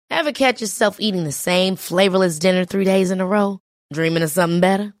Ever catch yourself eating the same flavorless dinner 3 days in a row? Dreaming of something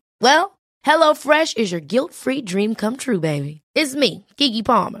better? Well, HelloFresh is your guilt-free dream come true, baby. It's me, Keke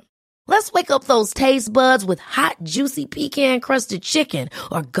Palmer. Let's wake up those taste buds with hot, juicy pecan-crusted chicken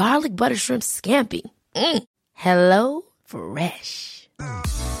or garlic butter shrimp scampi. Hello Fresh.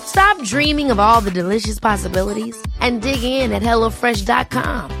 Stop dreaming of all the delicious possibilities and dig in at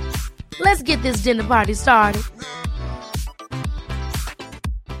HelloFresh.com. Let's get this dinner party started.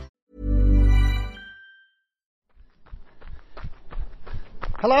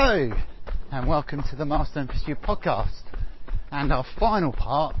 Hello, and welcome to the Master and Pursue podcast, and our final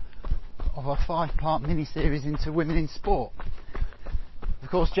part of our 5-part mini-series into women in sport.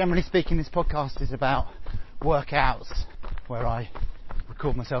 Of course, generally speaking, this podcast is about workouts, where I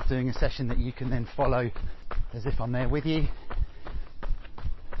record myself doing a session that you can then follow as if I'm there with you.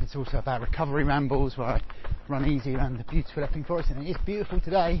 It's also about recovery rambles, where I run easy around the beautiful Epping Forest, and it is beautiful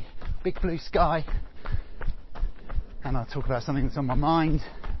today, big blue sky. And I'll talk about something that's on my mind.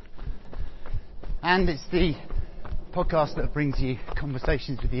 And it's the podcast that brings you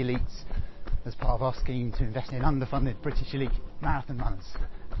conversations with the elites as part of our scheme to invest in underfunded British elite marathon runners.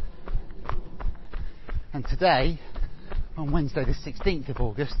 And today, on Wednesday the 16th of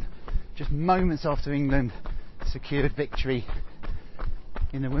August, just moments after England secured victory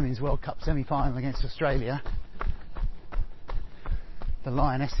in the Women's World Cup semi-final against Australia, the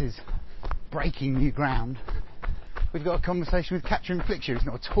Lionesses breaking new ground, we've got a conversation with Katrin Flickshaw, who's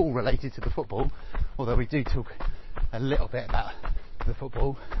not at all related to the football, although we do talk a little bit about the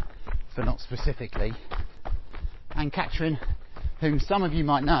football, but not specifically. And Katrin, whom some of you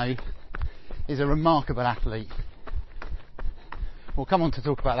might know, is a remarkable athlete. We'll come on to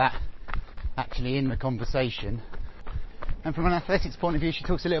talk about that actually in the conversation. And from an athletics point of view, she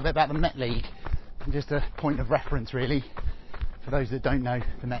talks a little bit about the Met League. And just a point of reference really, for those that don't know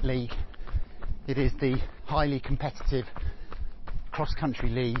the Met League, it is the highly competitive cross-country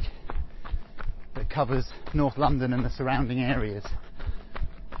league that covers North London and the surrounding areas.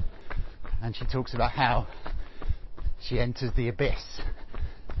 And she talks about how she enters the abyss.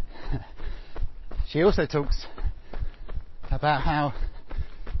 She also talks about how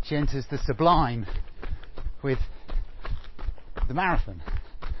she enters the sublime with the marathon,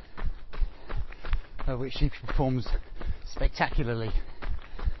 which she performs spectacularly.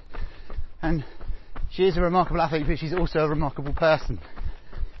 And she is a remarkable athlete, but she's also a remarkable person.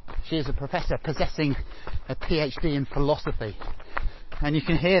 She is a professor possessing a PhD in philosophy, and you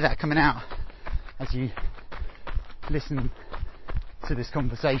can hear that coming out as you listen to this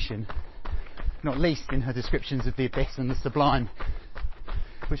conversation, not least in her descriptions of the abyss and the sublime,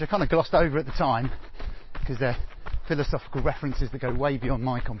 which I kind of glossed over at the time because they're philosophical references that go way beyond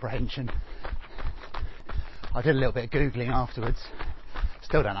my comprehension. I did a little bit of googling afterwards,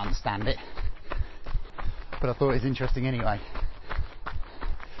 still don't understand it, but I thought it was interesting anyway.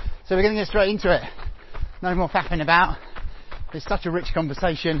 So we're going to get straight into it. No more faffing about. It's such a rich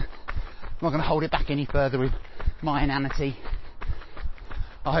conversation. I'm not going to hold it back any further with my inanity.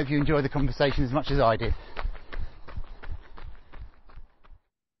 I hope you enjoy the conversation as much as I did.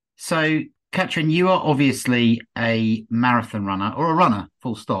 So, Katrin, you are obviously a marathon runner, or a runner,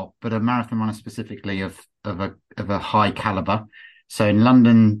 full stop, but a marathon runner specifically of a high calibre. So in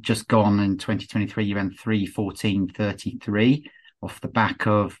London, just gone in 2023, you ran 3:14:33 off the back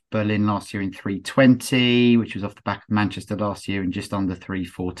of Berlin last year in 3:20, which was off the back of Manchester last year in just under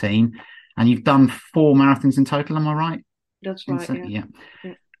 3:14. And you've done 4 marathons in total, am I right? That's right, yeah.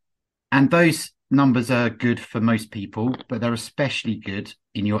 And those numbers are good for most people, but they're especially good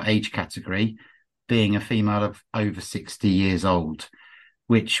in your age category, being a female of over 60 years old,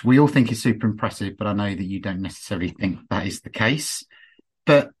 which we all think is super impressive, but I know that you don't necessarily think that is the case.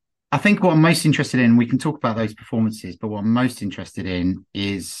 But I think what I'm most interested in, we can talk about those performances, but what I'm most interested in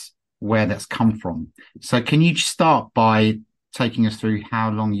is where that's come from. So can you start by taking us through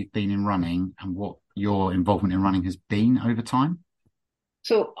how long you've been in running and what your involvement in running has been over time?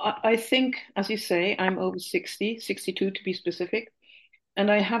 So I think, as you say, I'm over 60, 62 to be specific, and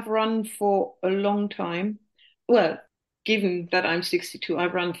I have run for a long time. Well, given that I'm 62,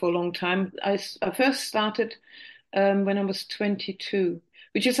 I've run for a long time. I first started when I was 22,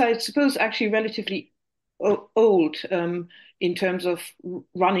 which is, I suppose, actually relatively old in terms of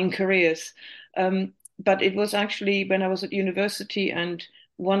running careers. But it was actually when I was at university, and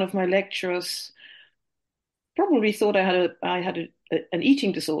one of my lecturers probably thought I had an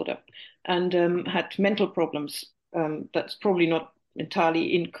eating disorder and had mental problems. That's probably not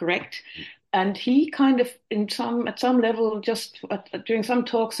entirely incorrect. And he kind of, at some level, just during some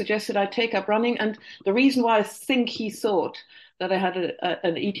talk, suggested I take up running. And the reason why I think he thought that I had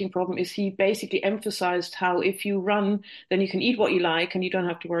an eating problem is he basically emphasized how if you run, then you can eat what you like and you don't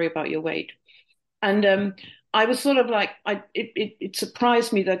have to worry about your weight. And I was sort of like, it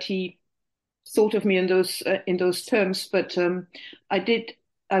surprised me that he thought of me in those terms, but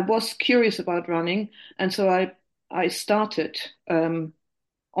I was curious about running, and so I started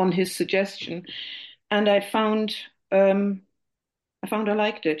on his suggestion, and I found I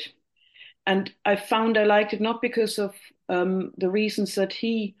liked it. And I found I liked it not because of the reasons that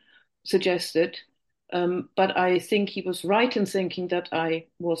he suggested, but I think he was right in thinking that I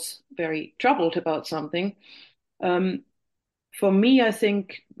was very troubled about something. Um, for me, I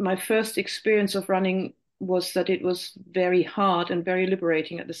think my first experience of running was that it was very hard and very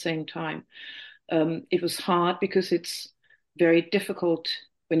liberating at the same time. It was hard because it's very difficult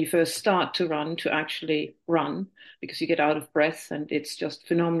when you first start to run to actually run because you get out of breath and it's just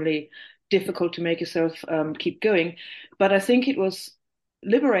phenomenally difficult to make yourself keep going. But I think it was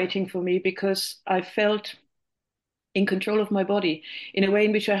liberating for me because I felt in control of my body in a way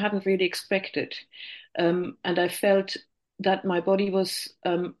in which I hadn't really expected. And I felt that my body was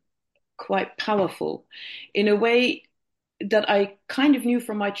quite powerful in a way that I kind of knew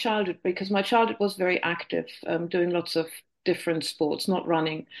from my childhood, because my childhood was very active, doing lots of different sports, not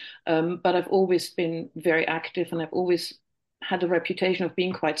running. But I've always been very active and I've always had a reputation of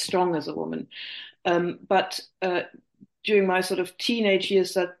being quite strong as a woman. But during my sort of teenage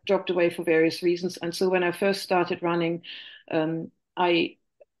years, that dropped away for various reasons. And so when I first started running, I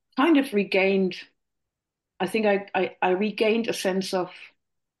kind of regained, I think I regained a sense of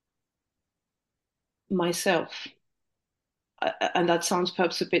myself. And that sounds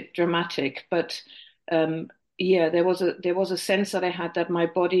perhaps a bit dramatic, but yeah, there was a sense that I had that my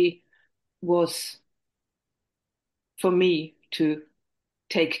body was for me to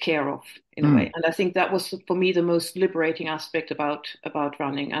take care of in a way, and I think that was for me the most liberating aspect about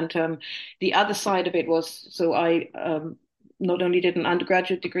running. And the other side of it was, so I not only did an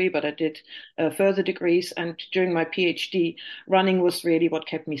undergraduate degree, but I did further degrees, and during my PhD, running was really what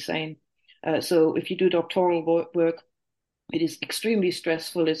kept me sane. So if you do doctoral work, it is extremely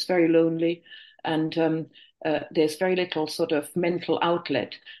stressful, it's very lonely, and there's very little sort of mental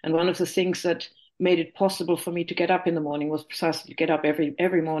outlet. And one of the things that made it possible for me to get up in the morning was precisely to get up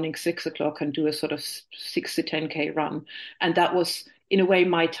every morning, 6 o'clock, and do a sort of 6 to 10K run. And that was, in a way,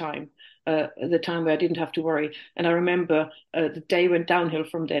 my time, the time where I didn't have to worry. And I remember the day went downhill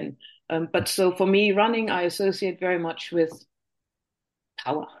from then. But so for me, running, I associate very much with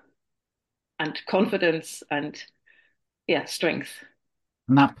power and confidence and strength.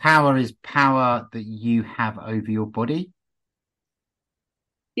 And that power is power that you have over your body?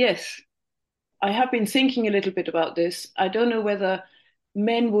 Yes. I have been thinking a little bit about this. I don't know whether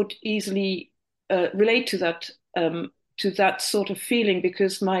men would easily relate to that sort of feeling,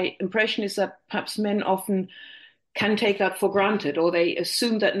 because my impression is that perhaps men often can take that for granted, or they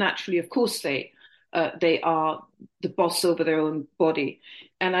assume that naturally, of course, they are the boss over their own body.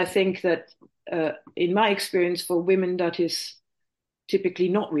 And I think that in my experience, for women, that is typically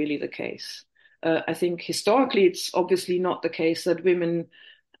not really the case. I think historically, it's obviously not the case that women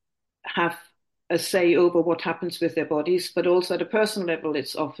have a say over what happens with their bodies, but also at a personal level,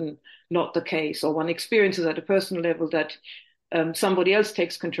 it's often not the case, or one experiences at a personal level that somebody else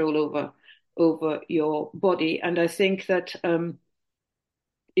takes control over your body. And I think that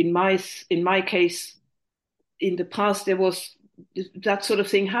in my case, in the past, there was that sort of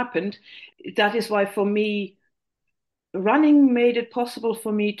thing happened. That is why, for me, running made it possible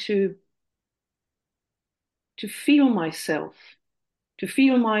for me to feel myself, to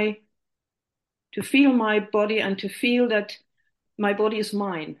feel my body, and to feel that my body is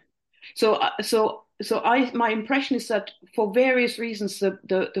mine. So my impression is that for various reasons,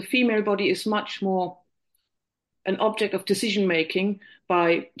 the female body is much more an object of decision making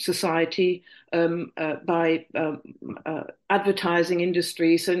by society, by advertising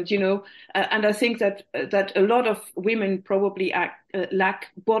industries, and and I think that a lot of women probably lack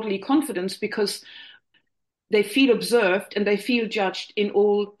bodily confidence because they feel observed and they feel judged in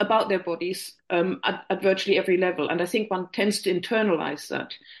all about their bodies at virtually every level. And I think one tends to internalize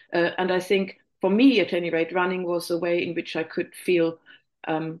that. And I think for me, at any rate, running was a way in which I could feel,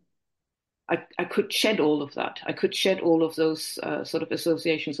 I could shed all of that. I could shed all of those sort of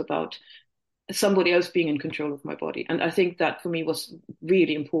associations about somebody else being in control of my body. And I think that for me was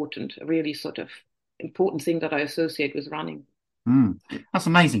really important, a really sort of important thing that I associate with running. That's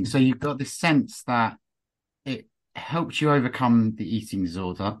amazing. So you've got this sense that it helped you overcome the eating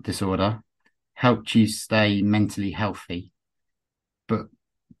disorder, helped you stay mentally healthy, but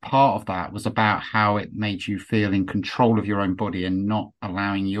part of that was about how it made you feel in control of your own body and not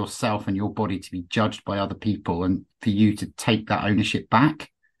allowing yourself and your body to be judged by other people, and for you to take that ownership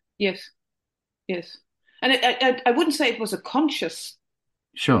back. Yes, yes. And I wouldn't say it was a conscious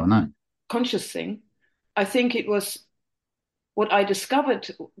thing. I think it was what I discovered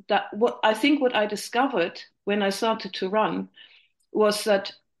when I started to run was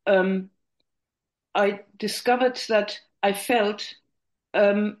that I discovered that I felt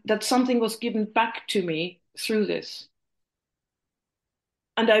that something was given back to me through this.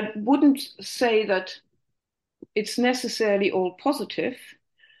 And I wouldn't say that it's necessarily all positive,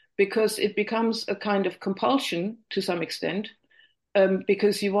 because it becomes a kind of compulsion to some extent,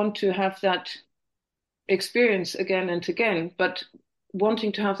 because you want to have that experience again and again. But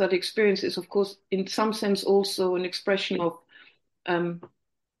wanting to have that experience is, of course, in some sense also an expression of not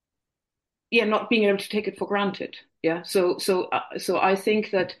being able to take it for granted. Yeah. So I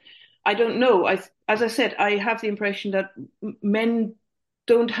think that, I don't know. As I said, I have the impression that men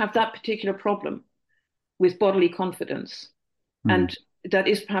don't have that particular problem with bodily confidence, and that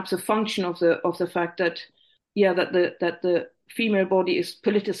is perhaps a function of the fact that the female body is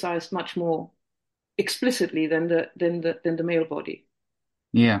politicized much more explicitly than the male body.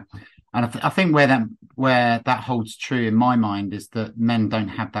 Yeah. And I think where that holds true in my mind is that men don't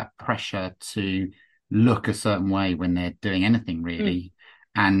have that pressure to look a certain way when they're doing anything, really.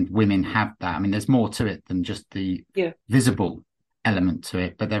 And women have that. I mean, there's more to it than just the visible element to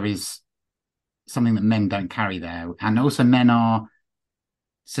it, but there is something that men don't carry there. And also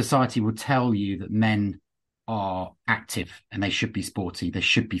society will tell you that men are active and they should be sporty, they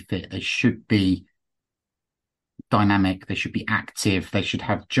should be fit, they should be dynamic, they should be active, they should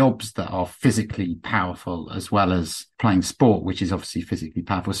have jobs that are physically powerful as well as playing sport, which is obviously physically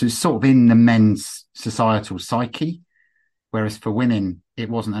powerful. So it's sort of in the men's societal psyche, whereas for women it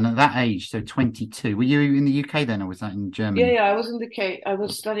wasn't. And at that age, so 22, were you in the UK then, or was that in Germany? Yeah, I was in the UK. I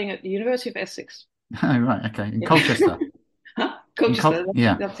was studying at the University of Essex. Oh, right, okay, in Colchester. Huh? Colchester,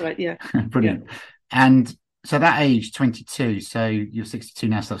 yeah, that's right, yeah. Brilliant. Yeah. And so that age, 22, so you're 62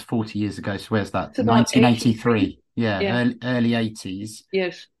 now, so that's 40 years ago. So where's that? 1983. Yeah, early 80s.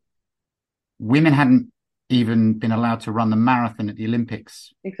 Yes. Women hadn't even been allowed to run the marathon at the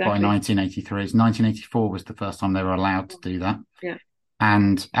Olympics by 1983. 1984 was the first time they were allowed to do that. Yeah.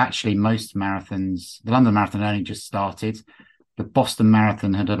 And actually most marathons, the London Marathon only just started. The Boston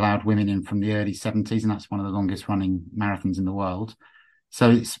Marathon had allowed women in from the early 70s, and that's one of the longest running marathons in the world.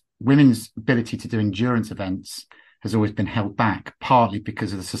 So it's women's ability to do endurance events has always been held back, partly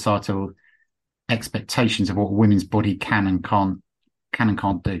because of the societal expectations of what a women's body can and can't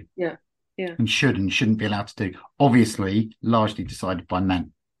do. Yeah. And shouldn't be allowed to do. Obviously, largely decided by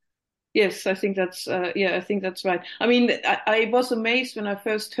men. Yes, I think that's right. I mean, I was amazed when I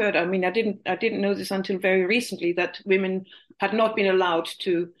first heard. I mean, I didn't know this until very recently, that women had not been allowed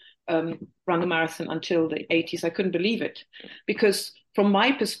to run the marathon until the 80s. I couldn't believe it, because from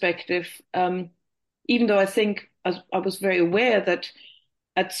my perspective, even though I think I was very aware that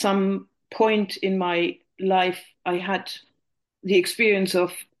at some point in my life I had the experience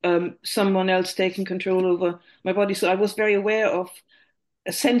of someone else taking control over my body, so I was very aware of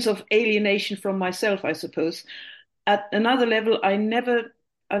a sense of alienation from myself, I suppose. At another level, I never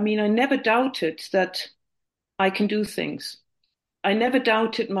doubted that I can do things. I never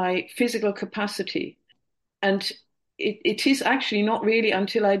doubted my physical capacity. And it is actually not really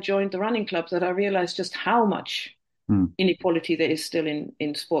until I joined the running club that I realized just how much inequality there is still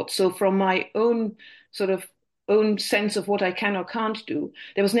in sports. So from my own sense of what I can or can't do,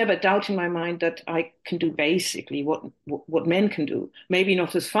 there was never a doubt in my mind that I can do basically what men can do. Maybe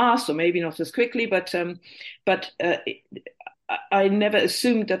not as fast or maybe not as quickly, but I never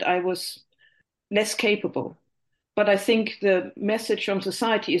assumed that I was less capable. But I think the message from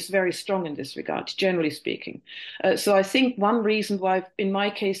society is very strong in this regard, generally speaking. So I think one reason why, in my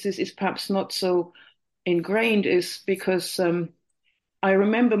case, this is perhaps not so ingrained is because I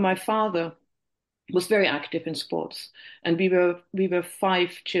remember my father was very active in sports, and we were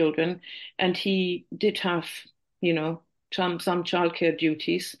 5 children, and he did have, some childcare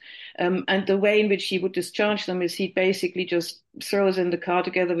duties, and the way in which he would discharge them is he'd basically just throw us in the car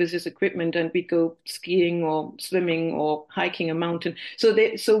together with his equipment, and we'd go skiing or swimming or hiking a mountain. So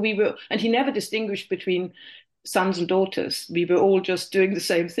we were, and he never distinguished between sons and daughters. We were all just doing the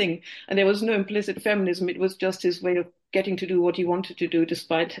same thing, and there was no implicit feminism. It was just his way of getting to do what he wanted to do,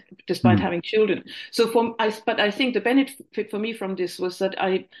 despite having children. But I think the benefit for me from this was that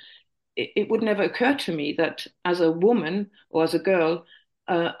it would never occur to me that as a woman or as a girl,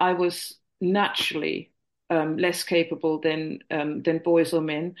 I was naturally less capable than boys or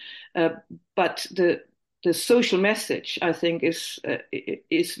men. But the social message, I think, is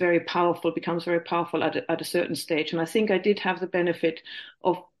very powerful, becomes very powerful at a certain stage. And I think I did have the benefit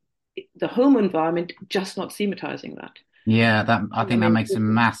of the home environment just not thematizing that. Yeah, I think that makes a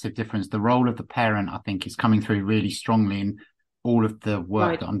massive difference. The role of the parent, I think, is coming through really strongly in all of the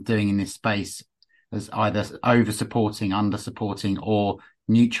work that I'm doing in this space, as either over supporting, under supporting, or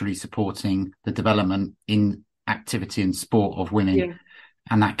neutrally supporting the development in activity and sport of women. Yeah.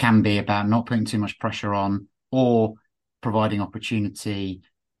 And that can be about not putting too much pressure on, or providing opportunity,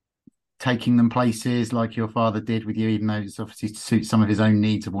 taking them places like your father did with you, even though it's obviously to suit some of his own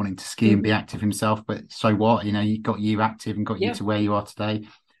needs of wanting to ski and be active himself. But so what, he got you active and got you to where you are today.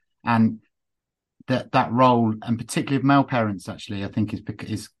 And that role, and particularly of male parents, actually, I think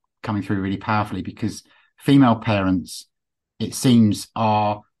is coming through really powerfully, because female parents, it seems,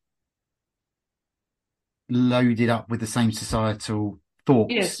 are loaded up with the same societal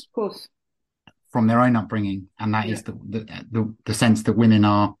thoughts. Yes, of course. From their own upbringing, and that is the sense that women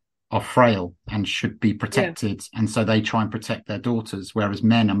are frail and should be protected, and so they try and protect their daughters, whereas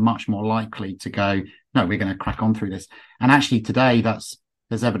men are much more likely to go, no, we're going to crack on through this. And actually today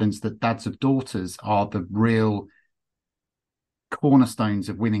there's evidence that dads of daughters are the real cornerstones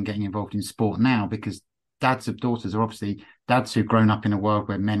of women getting involved in sport now, because dads of daughters are obviously dads who've grown up in a world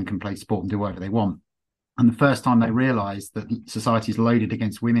where men can play sport and do whatever they want. And the first time they realise that society is loaded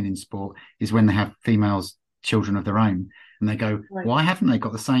against women in sport is when they have females, children of their own. And they go, why haven't they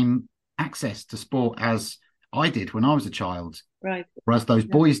got the same access to sport as I did when I was a child? Right. Or as those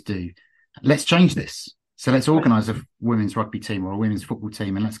boys do. Let's change this. So let's organise a women's rugby team or a women's football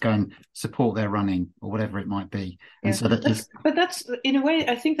team, and let's go and support their running or whatever it might be. And so but that's, in a way,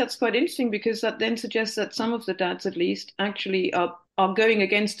 I think that's quite interesting, because that then suggests that some of the dads, at least, actually are going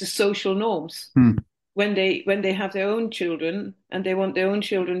against the social norms. When they have their own children and they want their own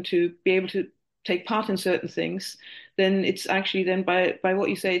children to be able to take part in certain things, then it's actually then by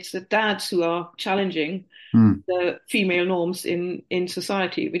what you say, it's the dads who are challenging the female norms in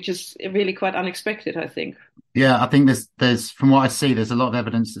society, which is really quite unexpected, I think. Yeah, I think there's from what I see, there's a lot of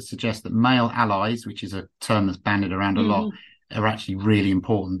evidence that suggests that male allies, which is a term that's bandied around a lot, are actually really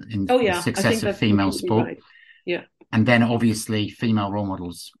important in the success of female sport. Right. Yeah. And then obviously female role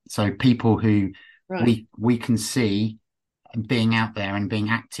models. So people who we can see being out there and being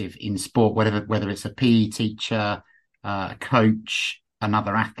active in sport, whether it's a PE teacher, a coach,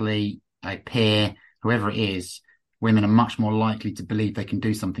 another athlete, a peer, whoever it is, women are much more likely to believe they can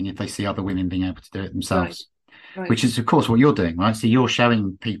do something if they see other women being able to do it themselves, which is, of course, what you're doing, right? So you're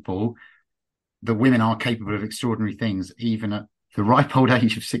showing people that women are capable of extraordinary things, even at the ripe old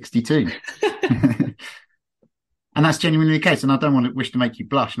age of 62. And that's genuinely the case. And I don't wish to make you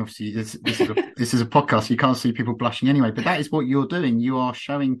blush. And obviously this is a podcast. So you can't see people blushing anyway, but that is what you're doing. You are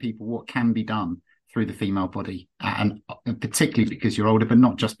showing people what can be done through the female body, and particularly because you're older, but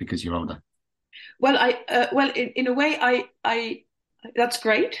not just because you're older. Well, in a way, I that's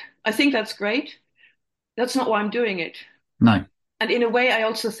great. I think that's great. That's not why I'm doing it. No. And in a way, I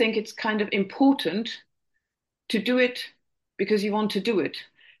also think it's kind of important to do it because you want to do it,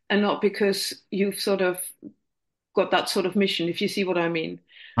 and not because you've sort of got that sort of mission, if you see what I mean.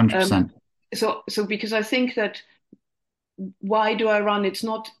 100%. So because I think that, why do I run? It's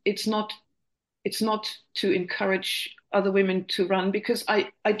not to encourage other women to run, because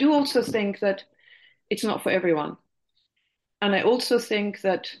I do also think that it's not for everyone. And I also think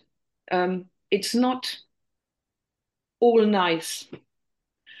that it's not all nice.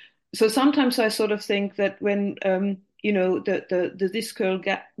 So sometimes I sort of think that when the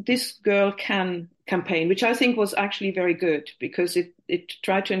This Girl Can campaign, which I think was actually very good, because it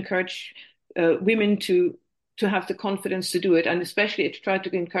tried to encourage women to have the confidence to do it, and especially it tried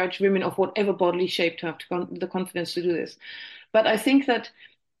to encourage women of whatever bodily shape to have the confidence to do this. But I think that,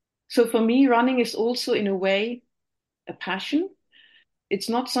 so for me, running is also in a way a passion. It's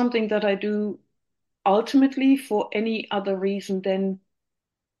not something that I do ultimately for any other reason than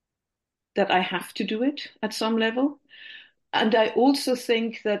that I have to do it at some level. And I also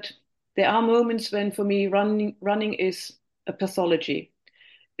think that there are moments when, for me, running is a pathology.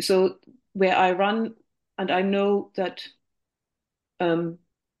 So where I run and I know that I'm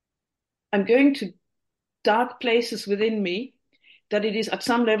going to dark places within me that it is at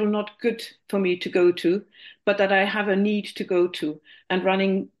some level not good for me to go to, but that I have a need to go to, and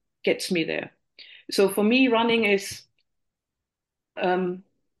running gets me there. So for me, running is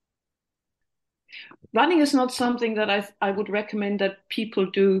not something that I would recommend that people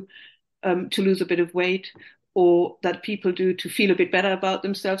do to lose a bit of weight, or that people do to feel a bit better about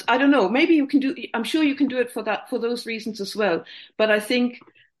themselves. I don't know. Maybe you can do, I'm sure you can do it for those reasons as well. But I think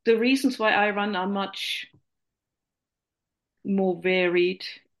the reasons why I run are much more varied,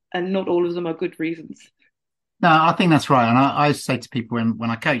 and not all of them are good reasons. No, I think that's right. And I say to people when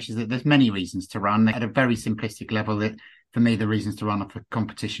I coach is that there's many reasons to run at a very simplistic level. That for me, the reasons to run are for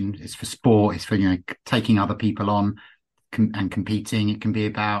competition, it's for sport, it's for, taking other people on and competing. It can be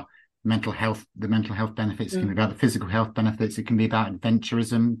about mental health, the mental health benefits. It can be about the physical health benefits. It can be about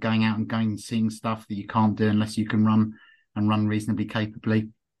adventurism, going out and seeing stuff that you can't do unless you can run and run reasonably capably.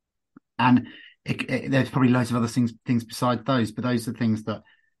 And there's probably loads of other things besides those, but those are things that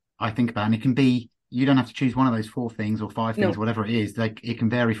I think about. And it can be, you don't have to choose one of those 4 things or 5 things, whatever it is. It can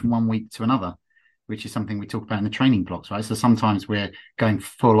vary from one week to another, which is something we talk about in the training blocks, right? So sometimes we're going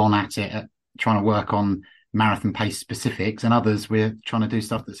full on at it, trying to work on marathon pace specifics, and others we're trying to do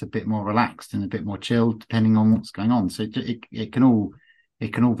stuff that's a bit more relaxed and a bit more chilled, depending on what's going on. So it can all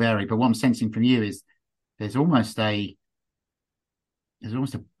vary. But what I'm sensing from you is there's almost an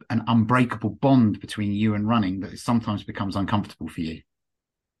unbreakable bond between you and running that sometimes becomes uncomfortable for you.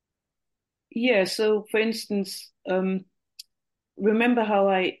 Yeah. So, for instance, remember how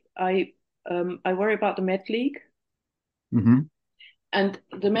I worry about the Met League, and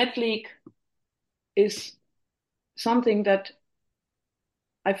the Met League is something that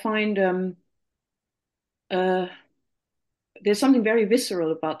I find there's something very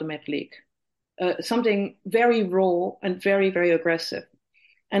visceral about the Met League, something very raw and very, very aggressive.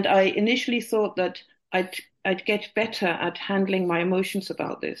 And I initially thought that I'd get better at handling my emotions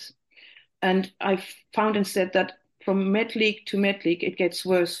about this. And I found instead that from Met League to Met League, it gets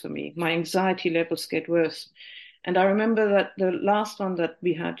worse for me. My anxiety levels get worse. And I remember that the last one that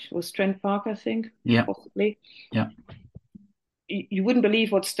we had was Trent Park, I think, possibly. Yeah. You wouldn't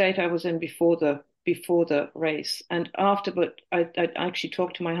believe what state I was in before the race. And afterward, I actually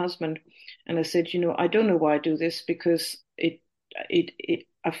talked to my husband, and I said, I don't know why I do this, because I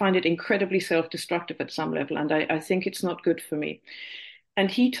find it incredibly self-destructive at some level, and I think it's not good for me. And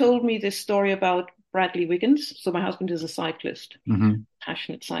he told me this story about Bradley Wiggins. So my husband is a cyclist,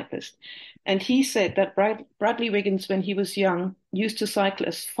 passionate cyclist. And he said that Bradley Wiggins, when he was young, used to cycle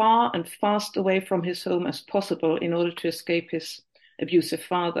as far and fast away from his home as possible in order to escape his abusive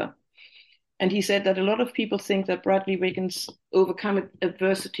father. And he said that a lot of people think that Bradley Wiggins overcome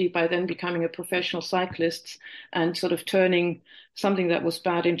adversity by then becoming a professional cyclist and sort of turning something that was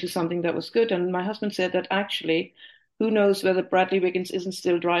bad into something that was good. And my husband said that actually, who knows whether Bradley Wiggins isn't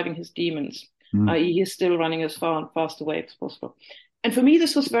still driving his demons, i.e. he's still running as far and fast away as possible. And for me,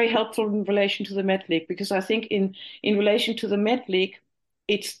 this was very helpful in relation to the Met League, because I think in relation to the Met League,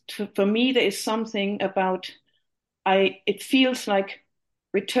 for me, there is something about, it feels like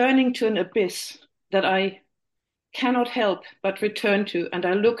returning to an abyss that I cannot help but return to, and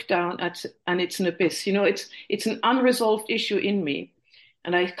I look down at, and it's an abyss. It's an unresolved issue in me,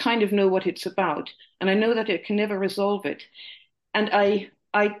 and I kind of know what it's about, and I know that I can never resolve it, and I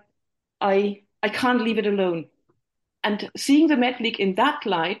can't leave it alone. And seeing the Met League in that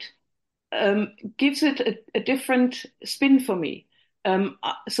light gives it a different spin for me.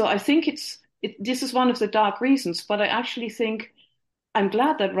 So I think this is one of the dark reasons, but I actually think I'm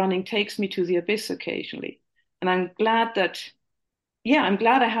glad that running takes me to the abyss occasionally. And I'm glad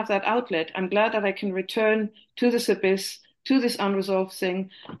I have that outlet. I'm glad that I can return to this abyss, to this unresolved thing,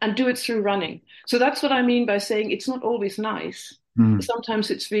 and do it through running. So that's what I mean by saying it's not always nice.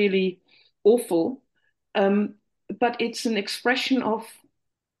 Sometimes it's really awful. But it's an expression of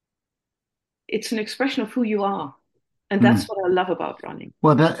who you are. And that's what I love about running.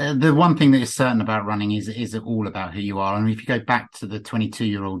 Well, the one thing that is certain about running is it all about who you are. And if you go back to the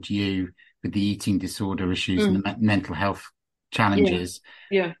 22-year-old you with the eating disorder issues and the mental health challenges,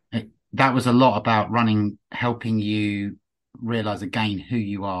 that was a lot about running, helping you realize again who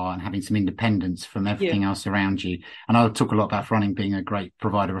you are and having some independence from everything else around you. And I'll talk a lot about running being a great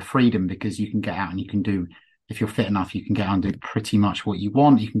provider of freedom, because you can get out and you can do, if you're fit enough, you can get out and do pretty much what you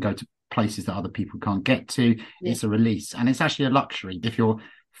want. You can go to places that other people can't get to. It's a release, and it's actually a luxury. If you're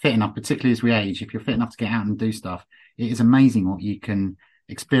fit enough, particularly as we age, if you're fit enough to get out and do stuff, it is amazing what you can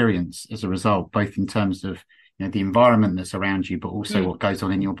experience as a result, both in terms of the environment that's around you, but also what goes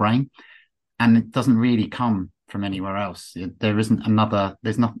on in your brain. And it doesn't really come from anywhere else. There's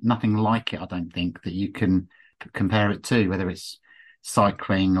nothing like it, I don't think, that you can compare it to, whether it's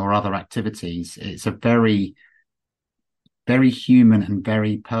cycling or other activities. It's a very, very human and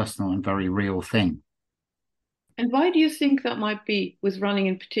very personal and very real thing. And why do you think that might be with running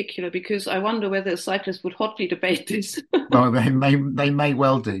in particular? Because I wonder whether cyclists would hotly debate this. Well, they may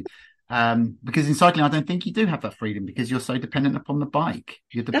well do. Because in cycling, I don't think you do have that freedom because you're so dependent upon the bike.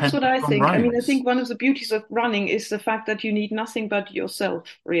 You're That's what dependent I upon think. I mean, I roads. think one of the beauties of running is the fact that you need nothing but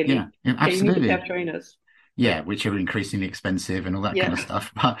yourself, Yeah, really. Okay, you need a pair of absolutely. trainers. Yeah, which are increasingly expensive and all that kind Yeah, of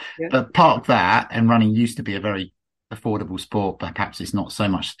stuff. But yeah, but park that, and running used to be a very affordable sport, but perhaps it's not so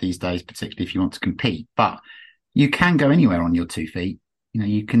much these days, particularly if you want to compete. But you can go anywhere on your 2 feet. You know,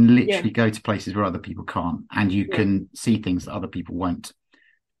 you can yeah, literally go to places where other people can't, and you yeah, can see things that other people won't,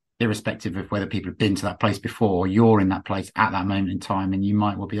 irrespective of whether people have been to that place before. You're in that place at that moment in time, and you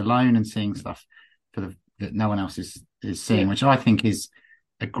might well be alone and seeing stuff that no one else is seeing, yeah. which I think is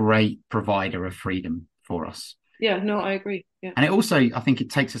a great provider of freedom for us. Yeah, no, I agree. Yeah. And it also, I think it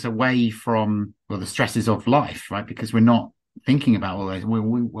takes us away from, well, the stresses of life, right? Because we're not thinking about all those.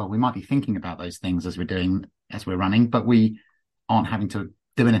 We might be thinking about those things as we're running, but we aren't having to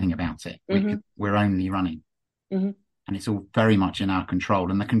do anything about it. Hmm. We're only running, Hmm. and it's all very much in our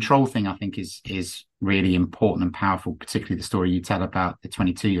control. And the control thing, I think, is really important and powerful. Particularly the story you tell about the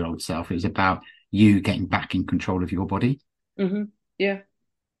 22-year-old self. It was about you getting back in control of your body. Hmm. Yeah,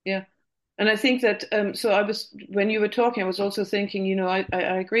 yeah. And I think that so I was when you were talking, I was also thinking, I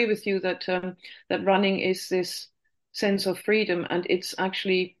agree with you that that running is this sense of freedom, and it's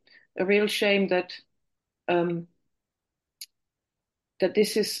actually a real shame that um, that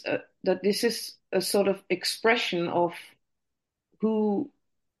this is a sort of expression of who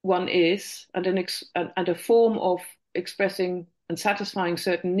one is and and a form of expressing and satisfying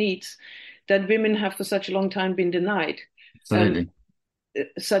certain needs that women have for such a long time been denied. Um, Absolutely.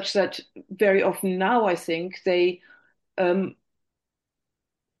 Such that very often now I think um,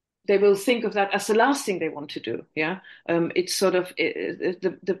 they will think of that as the last thing they want to do. Yeah, it's sort of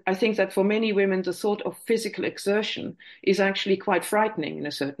I think that for many women the thought of physical exertion is actually quite frightening in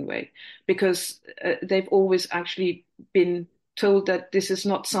a certain way because they've always actually been told that this is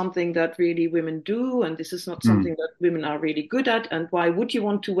not something that really women do and this is not Mm, something that women are really good at, and why would you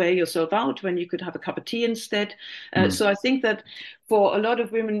want to wear yourself out when you could have a cup of tea instead. mm, So I think that for a lot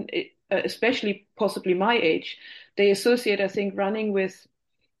of women, especially possibly my age, they associate, I think, running with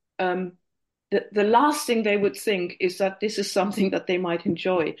um, the last thing they would think is that this is something that they might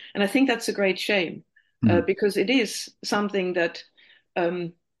enjoy. And I think that's a great shame mm, because it is something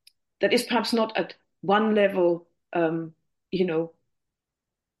um, that is perhaps not at one level, you know,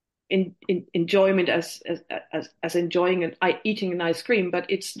 in enjoyment as enjoying and eating an ice cream, but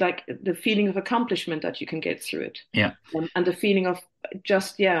it's like the feeling of accomplishment that you can get through it, yeah. and the feeling of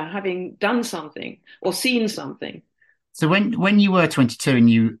just having done something or seen something. So when you were 22 and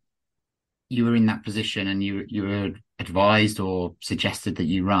you were in that position and you were advised or suggested that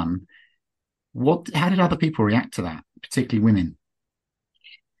you run, how did other people react to that, particularly women?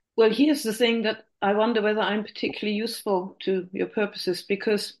 Well, here's the thing that I wonder whether I'm particularly useful to your purposes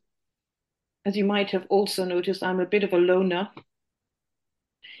because, as you might have also noticed, I'm a bit of a loner.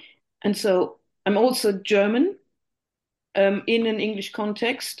 And so I'm also German in an English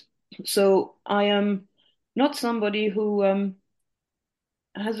context. So I am not somebody who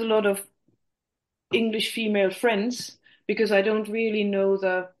has a lot of English female friends because I don't really know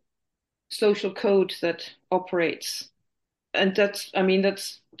the social code that operates. And I mean,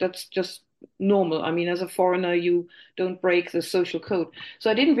 that's just normal. I mean, as a foreigner, you don't break the social code.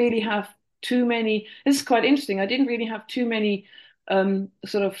 So I didn't really have too many. This is quite interesting. I didn't really have too many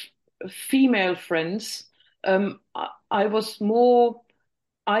sort of female friends. I was more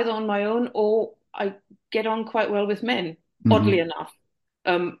either on my own or I get on quite well with men, oddly Hmm. enough.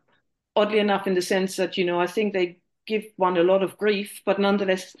 Um, Oddly enough, in the sense that, I think they give one a lot of grief, but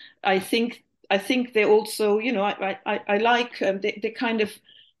nonetheless, I think they also, I like they're kind of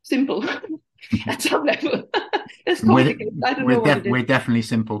simple at some level. It's We're complicated. I don't know what it is. we're definitely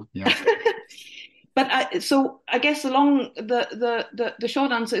simple. Yeah. So I guess along the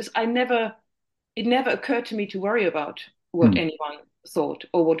short answer is it never occurred to me to worry about what Mm. anyone thought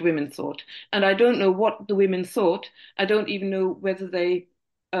or what women thought. And I don't know what the women thought. I don't even know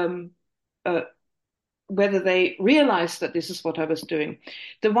um, uh, whether they realized that this is what I was doing.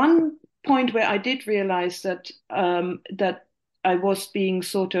 The one point where I did realize that I was being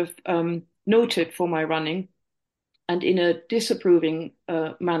sort of noted for my running and in a disapproving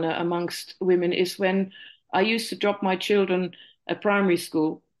manner amongst women is when I used to drop my children at primary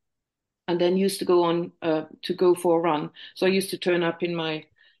school and then used to go on to go for a run. So I used to turn up in my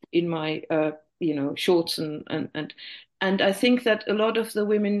shorts and I think that a lot of the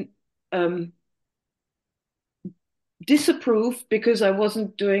women um, disapprove because I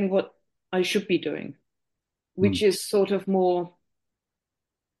wasn't doing what I should be doing, which Mm. is sort of more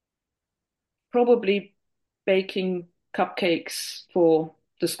probably baking cupcakes for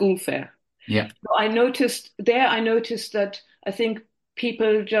the school fair. Yeah. So I noticed that I think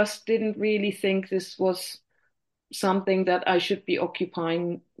people just didn't really think this was something that I should be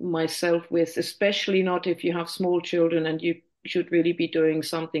occupying myself with, especially not if you have small children and you should really be doing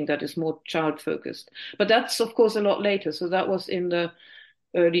something that is more child focused. But that's of course a lot later. So that was in the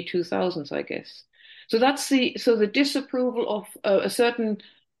early 2000s, I guess. So the disapproval of a certain,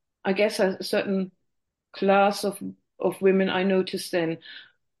 I guess, a certain class of women I noticed then.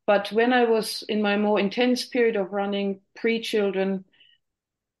 But when I was in my more intense period of running pre-children,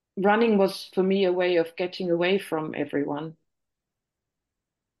 running was for me a way of getting away from everyone.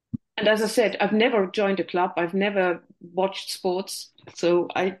 And as I said, I've never joined a club. I've never watched sports. So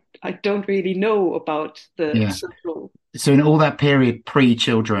I don't really know about the social. So in all that period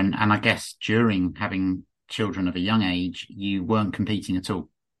pre-children, and I guess during having children of a young age, you weren't competing at all.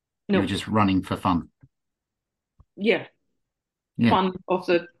 No. You were just running for fun. Yeah. Fun of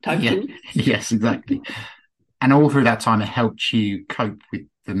the type 2. Yes, exactly. And all through that time, it helped you cope with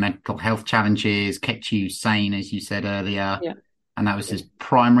the mental health challenges, kept you sane, as you said earlier. Yeah. And that was his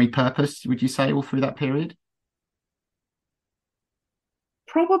primary purpose, would you say, all through that period?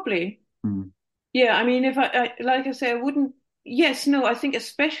 Probably. Yeah, I mean, if I like I say, I wouldn't. Yes, no, I think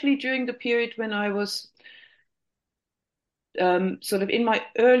especially during the period when I was sort of in my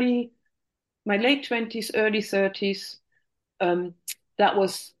late 20s, early 30s, that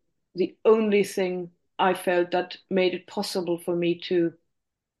was the only thing I felt that made it possible for me to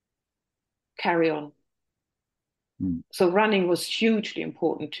carry on. So running was hugely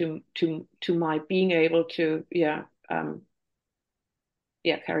important to my being able to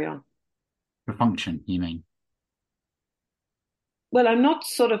carry on. The function, you mean? Well, I'm not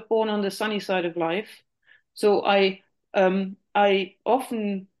sort of born on the sunny side of life, so I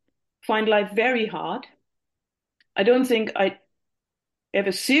often find life very hard. I don't think I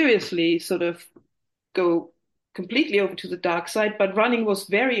ever seriously sort of go completely over to the dark side, but running was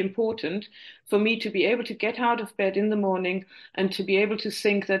very important for me to be able to get out of bed in the morning and to be able to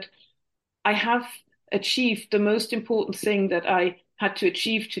think that I have achieved the most important thing that I had to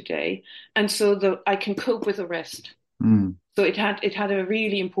achieve today, and so I can cope with the rest. So it had a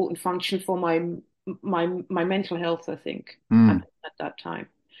really important function for my mental health, I think, at that time.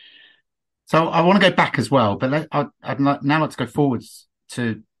 So I want to go back as well, but I'd now like to go forwards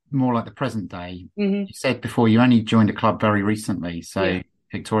to more like the present day. You said before you only joined a club very recently, so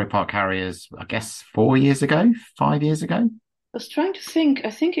Victoria Park Harriers, I guess 4 years ago, 5 years ago. I was trying to think.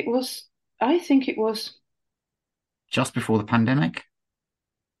 I think it was just before the pandemic.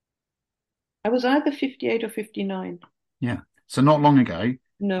 I was either 58 or 59. Yeah. So not long ago.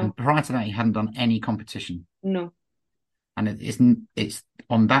 No. And prior to that, you hadn't done any competition. No. And it's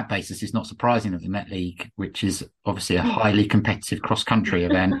on that basis, it's not surprising that the Met League, which is obviously a highly competitive cross-country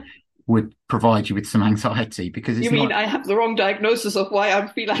event, would provide you with some anxiety because it's I have the wrong diagnosis of why I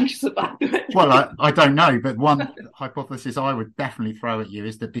feel anxious about it? Well, I don't know, but one hypothesis I would definitely throw at you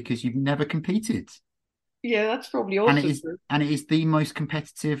is that because you've never competed. Yeah, that's probably also true. And it is the most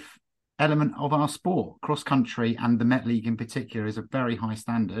competitive element of our sport. Cross country and the Met League in particular is a very high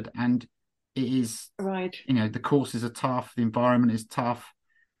standard, and it is right. The courses are tough, the environment is tough.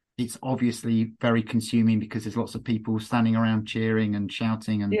 It's obviously very consuming because there's lots of people standing around cheering and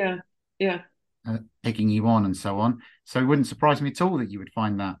shouting and egging you on and so on. So it wouldn't surprise me at all that you would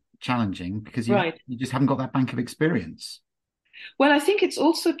find that challenging because you just haven't got that bank of experience. Well, I think it's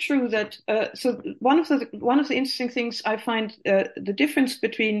also true that so one of the interesting things I find the difference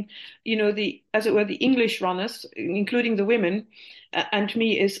between the English runners, including the women, and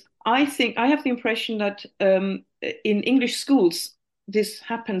me is I think I have the impression that in English schools this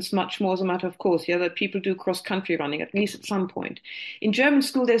happens much more as a matter of course, that people do cross-country running, at least at some point. In German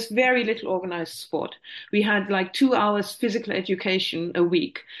school, there's very little organized sport. We had like 2 hours physical education a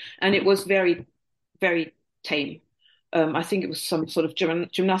week, and it was very, very tame. I think it was some sort of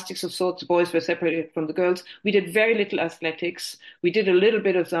gymnastics of sorts. The boys were separated from the girls. We did very little athletics. We did a little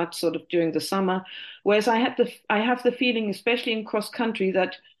bit of that sort of during the summer. Whereas I have the feeling, especially in cross-country,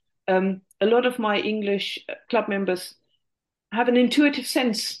 that a lot of my English club members have an intuitive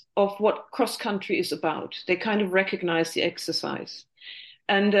sense of what cross-country is about. They kind of recognize the exercise.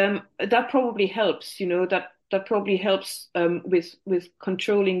 And that probably helps, that probably helps with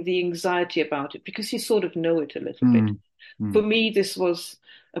controlling the anxiety about it, because you sort of know it a little bit. For me, this was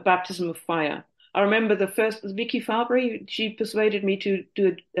a baptism of fire. I remember the first, Vicky Fabry, she persuaded me to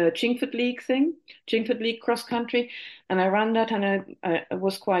do a Chingford League cross-country, and I ran that, and I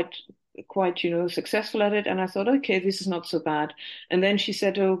was quite quite, successful at it. And I thought, okay, this is not so bad. And then she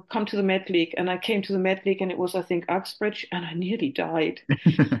said, oh, come to the Med League. And I came to the Med League, and it was, I think, Uxbridge, and I nearly died.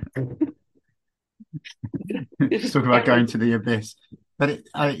 Talk about going to the abyss. But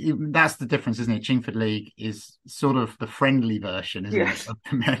that's the difference, isn't it? Chingford League is sort of the friendly version, isn't it, of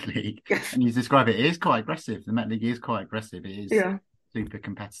the Met League? Yes. And you describe it is quite aggressive. The Met League is quite aggressive. It is super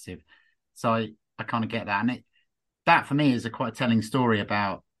competitive. So I kind of get that. And that for me is a quite telling story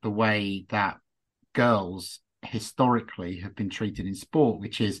about the way that girls historically have been treated in sport,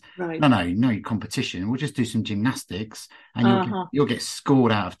 which is no competition. We'll just do some gymnastics, and you'll get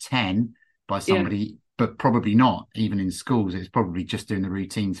scored out of 10 by somebody, but probably not even in schools. It's probably just doing the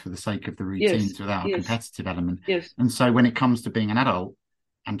routines for the sake of the routines without a competitive element. Yes. And so when it comes to being an adult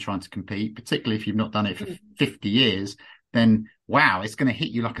and trying to compete, particularly if you've not done it for 50 years, then wow, it's going to hit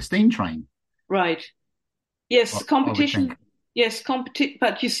you like a steam train. Right. Yes, competition. Yes,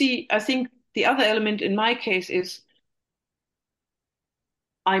 but you see, I think the other element in my case is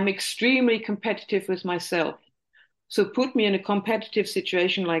I'm extremely competitive with myself. So put me in a competitive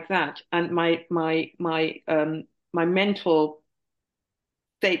situation like that, and my mental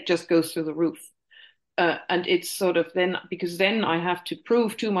state just goes through the roof. And it's sort of because then I have to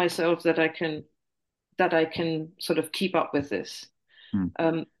prove to myself that I can sort of keep up with this.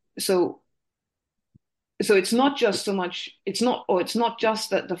 So it's not just so much, it's not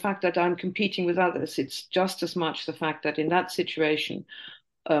just that the fact that I'm competing with others, it's just as much the fact that in that situation,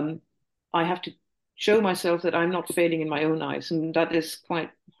 I have to show myself that I'm not failing in my own eyes. And that is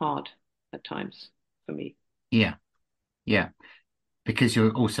quite hard at times for me. Yeah. Because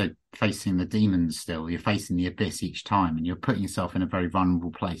you're also facing the demons still. You're facing the abyss each time, and you're putting yourself in a very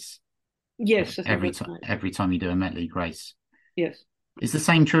vulnerable place. Yes. Every time you do a Met League race. Yes. Is the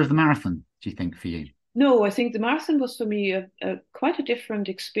same true of the marathon, do you think, for you? No, I think the marathon was for me quite a different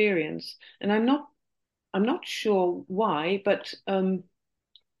experience, and I'm not sure why, but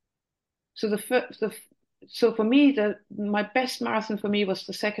so for me my best marathon for me was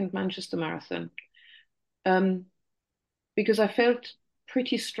the second Manchester Marathon, because I felt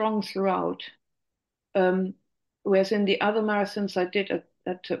pretty strong throughout, whereas in the other marathons I did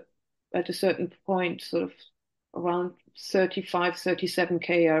at a certain point, sort of around 35,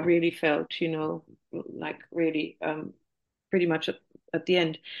 37K, I really felt, like really pretty much at the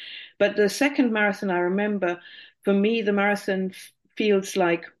end. But the second marathon, I remember, for me, the marathon feels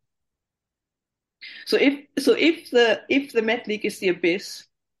like, so if the Met League is the abyss,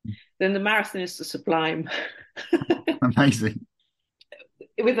 then the marathon is the sublime. Amazing.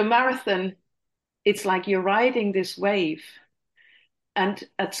 With a marathon, it's like you're riding this wave, and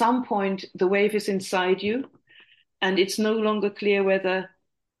at some point the wave is inside you, and it's no longer clear whether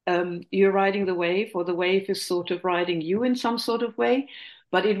you're riding the wave or the wave is sort of riding you in some sort of way.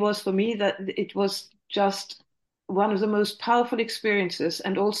 But it was for me that it was just one of the most powerful experiences,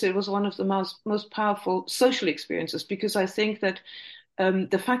 and also it was one of the most powerful social experiences, because I think that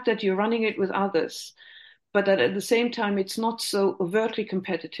the fact that you're running it with others, but that at the same time it's not so overtly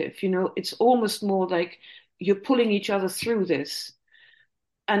competitive, it's almost more like you're pulling each other through this.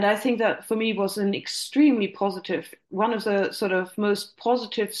 And I think that for me was an extremely positive, one of the sort of most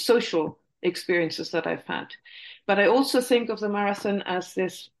positive social experiences that I've had. But I also think of the marathon as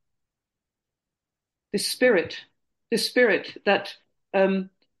this spirit that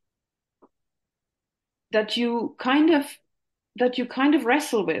that you kind of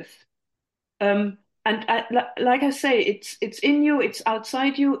wrestle with. And like I say, it's in you, it's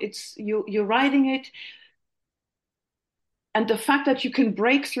outside you, you're riding it. And the fact that you can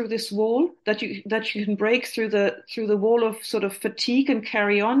break through this wall, that you can break through the wall of sort of fatigue and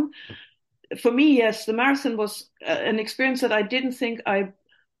carry on. For me, yes, the marathon was an experience that I didn't think I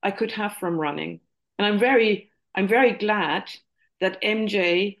could have from running. And I'm very glad that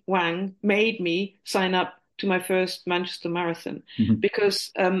MJ Wang made me sign up to my first Manchester Marathon,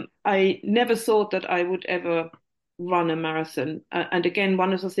 because I never thought that I would ever run a marathon. And again,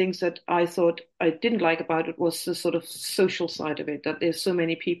 one of the things that I thought I didn't like about it was the sort of social side of it, that there's so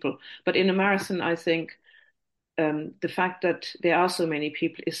many people. But in a marathon, I think the fact that there are so many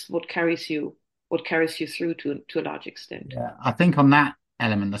people is what carries you through to a large extent. Yeah, I think on that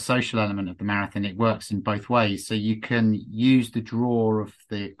element, the social element of the marathon, it works in both ways. So you can use the draw of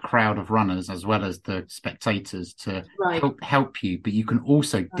the crowd of runners as well as the spectators to help you, but you can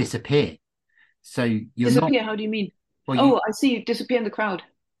also disappear. So you're disappear. How do you mean? Well, I see. You disappear in the crowd.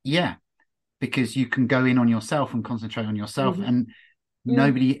 Yeah, because you can go in on yourself and concentrate on yourself, and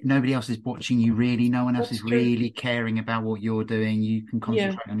nobody else is watching you. Really, no one else is really caring about what you're doing. You can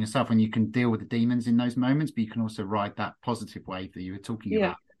concentrate on yourself, and you can deal with the demons in those moments. But you can also ride that positive wave that you were talking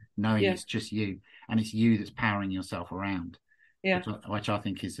about. knowing it's just you, and it's you that's powering yourself around. Yeah. Which I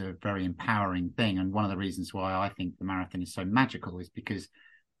think is a very empowering thing. And one of the reasons why I think the marathon is so magical is because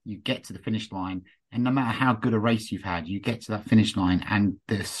you get to the finish line, and no matter how good a race you've had, you get to that finish line, and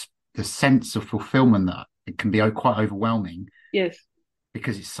the sense of fulfillment that it can be quite overwhelming. Yes.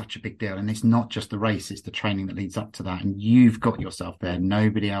 Because it's such a big deal, and it's not just the race, it's the training that leads up to that, and you've got yourself there.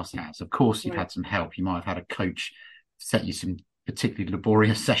 Nobody else has. Of course, you've had some help. You might have had a coach set you some particularly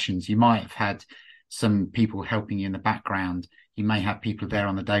laborious sessions. You might have had some people helping you in the background. You may have people there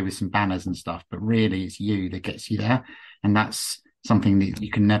on the day with some banners and stuff, but really it's you that gets you there, and that's something that you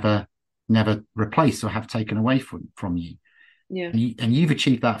can never replace or have taken away from you. Yeah. And you've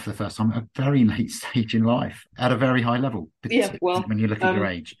achieved that for the first time at a very late stage in life, at a very high level. Yeah, well, when you look at your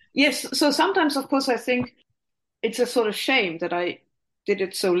age. Yes. So sometimes, of course, I think it's a sort of shame that I did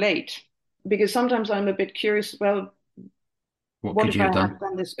it so late, because sometimes I'm a bit curious. Well, what if I had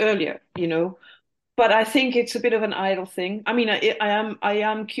done this earlier? But I think it's a bit of an idle thing. I mean, I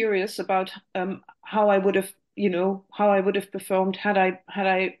am curious about how I would have performed had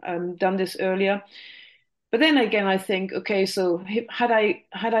I done this earlier. But then again, I think, okay, so had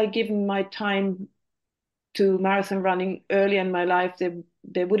I given my time to marathon running early in my life,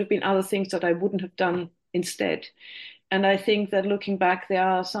 there would have been other things that I wouldn't have done instead. And I think that looking back, there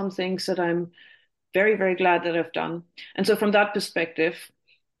are some things that I'm very, very glad that I've done. And so from that perspective,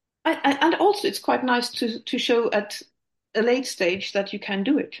 and also it's quite nice to show at a late stage that you can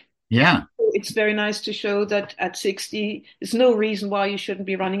do it. Yeah. It's very nice to show that at 60, there's no reason why you shouldn't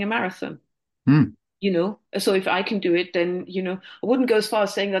be running a marathon. Mm. So if I can do it, then, I wouldn't go as far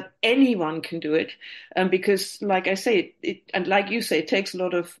as saying that anyone can do it. Because like I say, and like you say, it takes a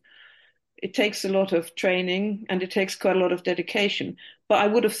lot of training, and it takes quite a lot of dedication. But I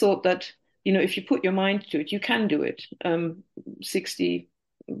would have thought that, if you put your mind to it, you can do it. 60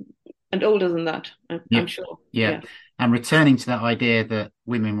 and older than that, I'm sure. Yeah. And returning to that idea that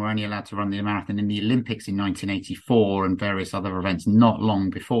women were only allowed to run the marathon in the Olympics in 1984 and various other events not long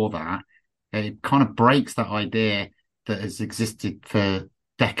before that, it kind of breaks that idea that has existed for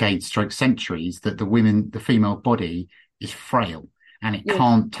decades, centuries, that the female body is frail and it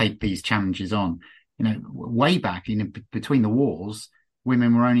can't take these challenges on. Way back between the wars,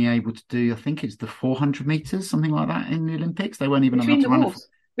 women were only able to do, I think it's the 400 meters, something like that in the Olympics. They weren't even allowed to run.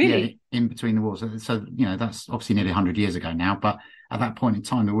 Really? Yeah, in between the wars. So, that's obviously nearly 100 years ago now. But at that point in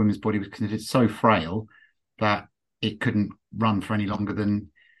time, the women's body was considered so frail that it couldn't run for any longer than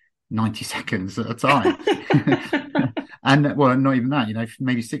 90 seconds at a time. And, well, not even that,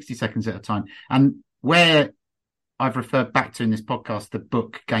 maybe 60 seconds at a time. And where I've referred back to in this podcast, the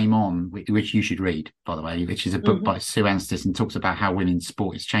book Game On, which you should read, by the way, which is a book by Sue Anstice, and talks about how women's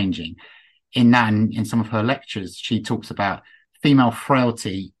sport is changing. In that, in some of her lectures, she talks about female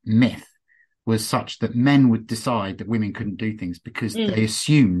frailty myth was such that men would decide that women couldn't do things because they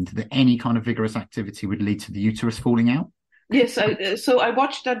assumed that any kind of vigorous activity would lead to the uterus falling out. Yes, so I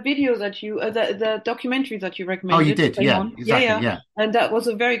watched that video that you, the documentary that you recommended. Oh, you did, yeah, exactly, yeah. And that was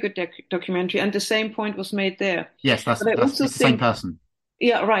a very good documentary, and the same point was made there. Yes, it's the same person.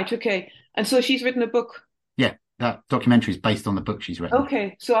 Yeah, right, okay. And so she's written a book. Yeah, that documentary is based on the book she's written.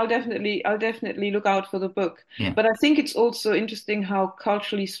 Okay, so I'll definitely look out for the book. Yeah. But I think it's also interesting how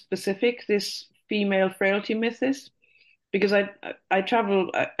culturally specific this female frailty myth is, because I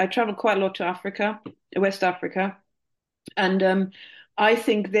travel quite a lot to Africa, West Africa. And I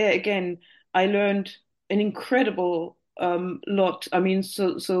think there again, I learned an incredible lot. I mean,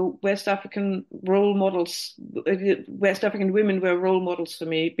 so West African role models, West African women were role models for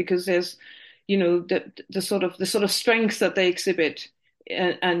me, because there's, the sort of strength that they exhibit,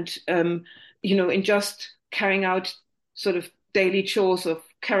 and in just carrying out sort of daily chores of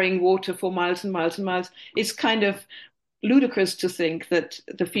carrying water for miles and miles and miles. It's kind of ludicrous to think that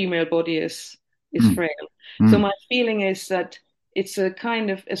the female body is frail. So my feeling is that it's a kind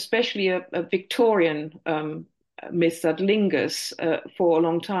of, especially a Victorian myth that lingers for a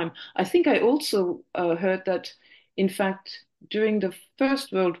long time. I think I also heard that, in fact, during the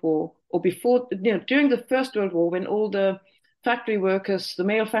First World War, or before, during the First World War, when all the factory workers, the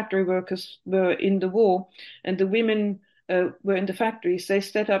male factory workers, were in the war, and the women were in the factories, they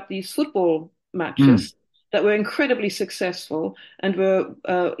set up these football matches that were incredibly successful, and were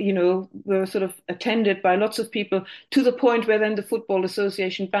sort of attended by lots of people, to the point where then the Football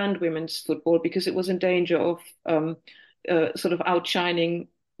Association banned women's football because it was in danger of sort of outshining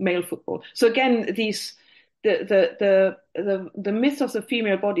male football. So again, the myth of the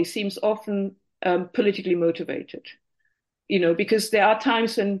female body seems often politically motivated, because there are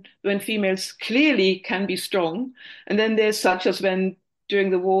times when females clearly can be strong, and then there's such as when during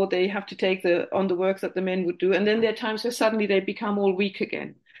the war, they have to take on the work that the men would do. And then there are times where suddenly they become all weak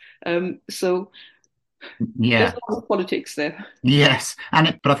again. So there's Yeah. a lot of politics there. Yes.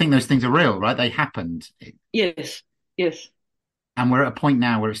 But I think those things are real, right? They happened. Yes. Yes. And we're at a point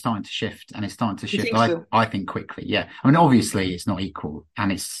now where it's starting to shift, and it's starting to You shift, think so? I think, quickly. Yeah. I mean, obviously it's not equal, and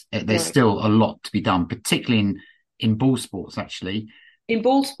there's Right. still a lot to be done, particularly in ball sports, actually. In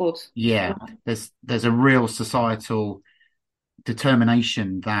ball sports. Yeah. There's a real societal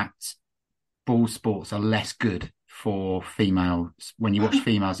determination that ball sports are less good for females. When you watch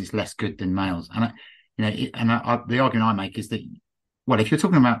females, it's less good than males. And the argument I make is that, well, if you're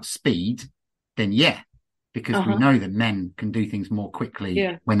talking about speed, then yeah, because we know that men can do things more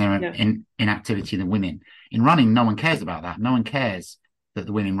quickly when they're in activity than women. In running, no one cares about that. No one cares that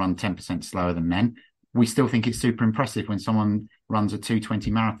the women run 10% slower than men. We still think it's super impressive when someone runs a 2:20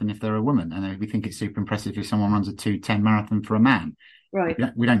 marathon if they're a woman, and we think it's super impressive if someone runs a 2:10 marathon for a man. Right.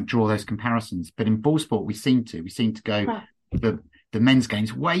 We don't draw those comparisons, but in ball sport we seem to go the men's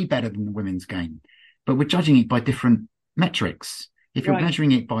game's way better than the women's game, but we're judging it by different metrics. If you're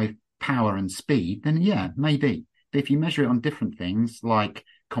measuring it by power and speed, then yeah, maybe. But if you measure it on different things like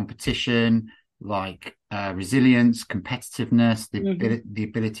competition, like resilience, competitiveness, the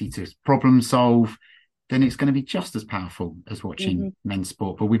ability to problem solve, then it's going to be just as powerful as watching men's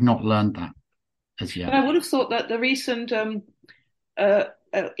sport. But we've not learned that as yet. But I would have thought that the recent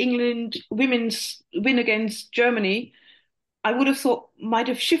England women's win against Germany, I would have thought might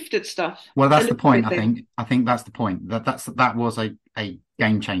have shifted stuff. Well, that's the point. I think that's the point. That was a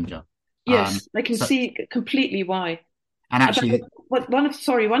game changer. Yes, I can see completely why. And actually, one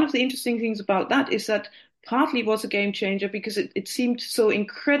of the interesting things about that is that partly was a game changer because it seemed so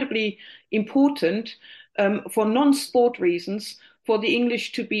incredibly important for non-sport reasons for the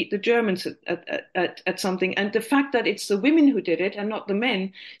English to beat the Germans at something. And the fact that it's the women who did it and not the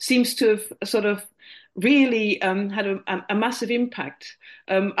men seems to have sort of really had a massive impact.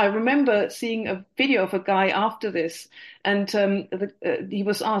 I remember seeing a video of a guy after this, and he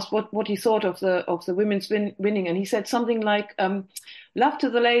was asked what he thought of the women's winning, and he said something like, "Love to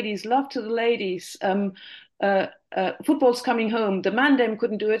the ladies, love to the ladies. Football's coming home. The man dem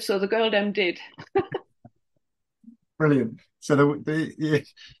couldn't do it, so the girl dem did." Brilliant. So the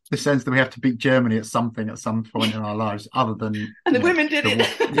sense that we have to beat Germany at some point in our lives, other than and the women did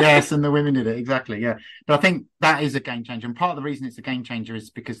it. Yes, and the women did it exactly. Yeah, but I think that is a game changer, and part of the reason it's a game changer is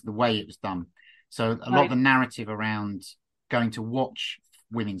because of the way it was done. So a lot of the narrative around going to watch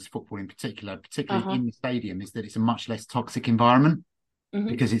women's football, in particularly in the stadium, is that it's a much less toxic environment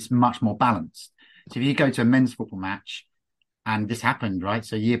because it's much more balanced. So if you go to a men's football match. And this happened, right?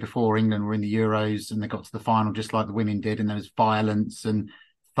 So a year before, England were in the Euros and they got to the final just like the women did. And there was violence and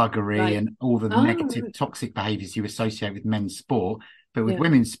thuggery and all the negative, toxic behaviours you associate with men's sport. But with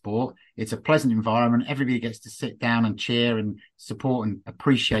women's sport, it's a pleasant environment. Everybody gets to sit down and cheer and support and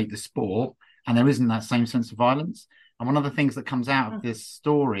appreciate the sport. And there isn't that same sense of violence. And one of the things that comes out of this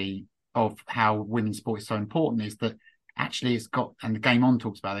story of how women's sport is so important is that actually it's got, and the Game On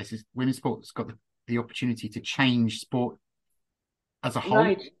talks about this, is women's sport's got the opportunity to change sport as a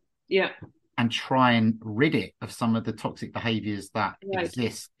whole, and try and rid it of some of the toxic behaviours that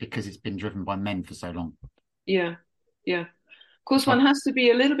exist because it's been driven by men for so long. Yeah. Of course, one has to be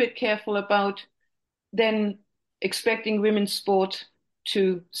a little bit careful about then expecting women's sport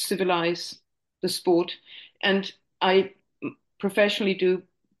to civilize the sport. And I professionally do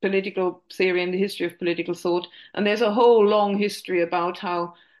political theory and the history of political thought, and there's a whole long history about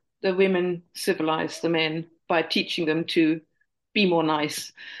how the women civilize the men by teaching them to be more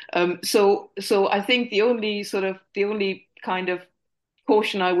nice. So I think the only kind of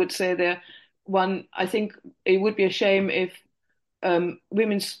caution I would say there, I think it would be a shame if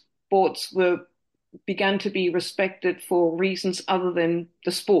women's sports began to be respected for reasons other than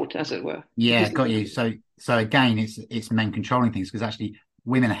the sport, as it were. Yeah, got you. So again, it's men controlling things because actually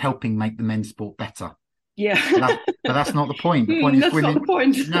women are helping make the men's sport better. Yeah. But that's not the point. The point is that's women. Not the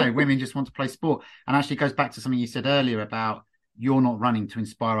point. No, women just want to play sport, and actually it goes back to something you said earlier about you're not running to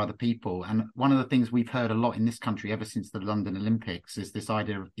inspire other people. And one of the things we've heard a lot in this country ever since the London Olympics is this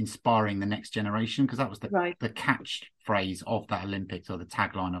idea of inspiring the next generation, because that was the catch phrase of that Olympics, or the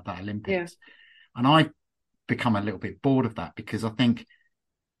tagline of that Olympics. Yeah. And I've become a little bit bored of that because I think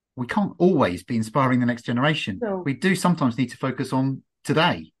we can't always be inspiring the next generation. No. We do sometimes need to focus on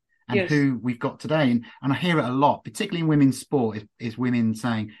today and who we've got today. And I hear it a lot, particularly in women's sport, is women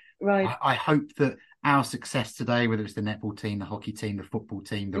saying, I hope that our success today, whether it's the netball team, the hockey team, the football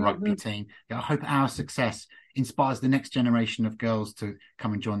team, the rugby team, I hope our success inspires the next generation of girls to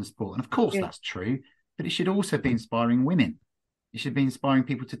come and join the sport. And of course that's true, but it should also be inspiring women. You should be inspiring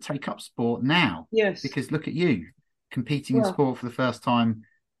people to take up sport now. Yes. Because look at you competing in sport for the first time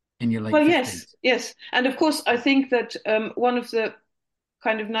in your late 50s. Yes. And of course, I think that one of the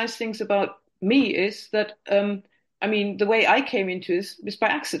kind of nice things about me is that, the way I came into this was by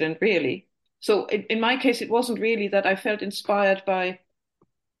accident, really. So in my case, it wasn't really that I felt inspired by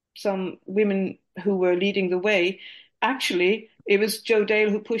some women who were leading the way. Actually, it was Joe Dale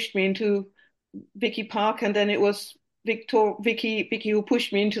who pushed me into Vicky Park, and then it was Vicky who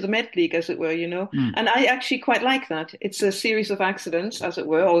pushed me into the Met League, as it were, And I actually quite like that. It's a series of accidents, as it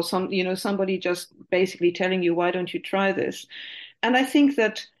were, or somebody just basically telling you, why don't you try this? And I think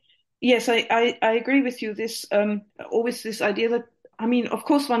that, yes, I agree with you. This always this idea that, of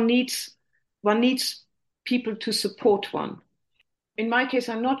course, one needs people to support one. In my case,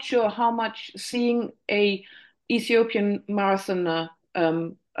 I'm not sure how much seeing a Ethiopian marathoner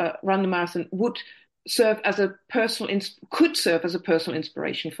run the marathon could serve as a personal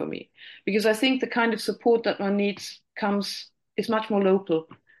inspiration for me, because I think the kind of support that one needs is much more local,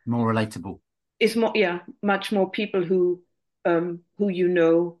 more relatable. It's much more people who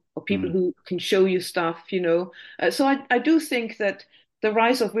or people who can show you stuff, So I do think that the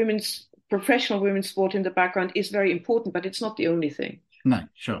rise of professional women's sport in the background is very important, but it's not the only thing. No,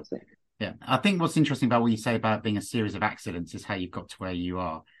 sure. Yeah. I think what's interesting about what you say about being a series of accidents is how you've got to where you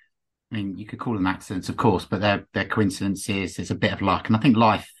are. I mean, you could call them accidents, of course, but they're coincidences. It's a bit of luck. And I think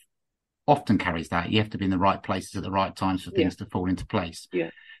life often carries that. You have to be in the right places at the right times for things to fall into place. Yeah.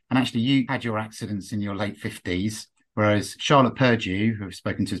 And actually, you had your accidents in your late 50s, whereas Charlotte Purdue, who I've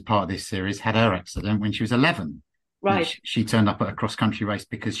spoken to as part of this series, had her accident when she was 11. Right. She turned up at a cross-country race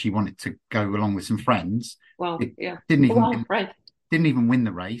because she wanted to go along with some friends. Well, yeah. Didn't even win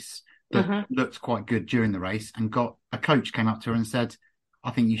the race, but looked quite good during the race, and a coach came up to her and said,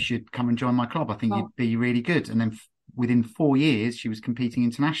 I think you should come and join my club. I think you'd be really good. And then within 4 years, she was competing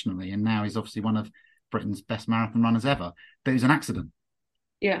internationally, and now is obviously one of Britain's best marathon runners ever. But it was an accident.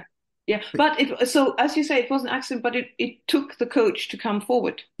 Yeah. Yeah. But so as you say, it was an accident, but it took the coach to come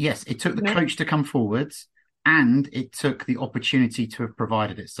forward. Yes, it took the coach to come forward, and it took the opportunity to have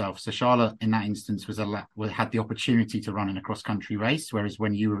provided itself. So Charlotte, in that instance, had the opportunity to run in a cross-country race, whereas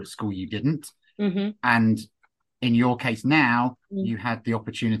when you were at school, you didn't. Mm-hmm. And in your case now, you had the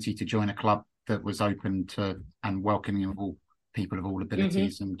opportunity to join a club that was open to and welcoming of all people of all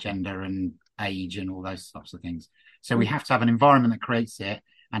abilities and gender and age and all those types of things. So we have to have an environment that creates it,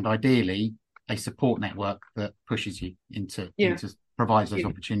 and ideally a support network that pushes you into provides those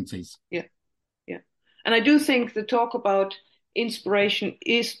opportunities. Yeah. Yeah. And I do think the talk about inspiration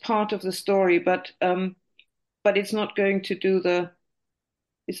is part of the story, but it's not going to do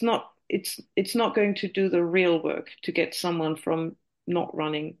it's not going to do the real work to get someone from not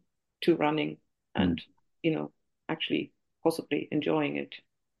running to running and actually possibly enjoying it.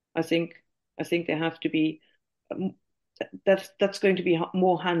 I think there have to be that's going to be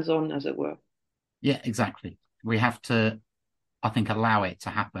more hands-on, as it were. Yeah, exactly. We have to, I think, allow it to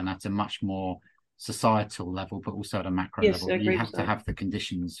happen at a much more societal level, but also at a macro level. You have to have the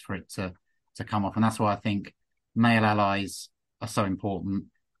conditions for it to come off, and that's why I think male allies are so important.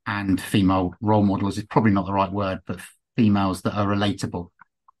 And female role models is probably not the right word, but females that are relatable,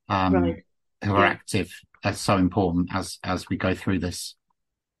 who are active, are so important as we go through this.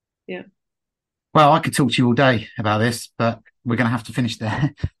 Yeah. Well, I could talk to you all day about this, but we're going to have to finish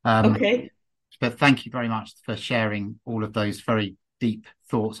there. Okay. But thank you very much for sharing all of those very deep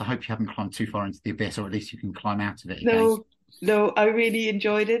thoughts. I hope you haven't climbed too far into the abyss, or at least you can climb out of it again. No, I really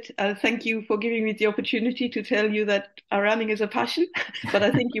enjoyed it. Thank you for giving me the opportunity to tell you that running is a passion, but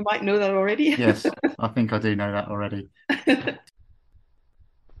I think you might know that already. Yes, I think I do know that already.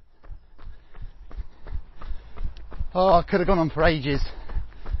 I could have gone on for ages,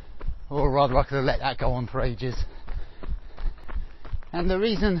 or rather I could have let that go on for ages. And the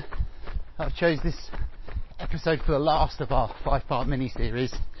reason I've chose this episode for the last of our 5-part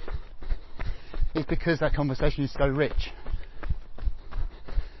mini-series is because that conversation is so rich,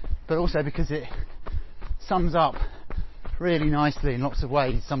 but also because it sums up really nicely in lots of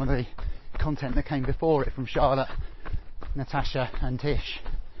ways some of the content that came before it from Charlotte, Natasha and Tish,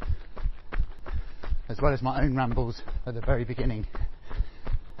 as well as my own rambles at the very beginning.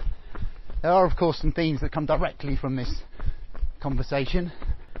 There are of course some themes that come directly from this conversation,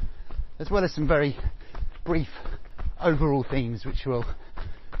 as well as some very brief overall themes which we'll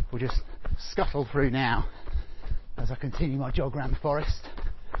just scuttle through now as I continue my jog around the forest.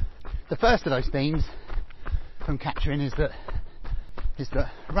 The first of those themes from Katrin is that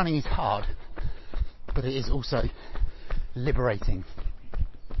running is hard, but it is also liberating.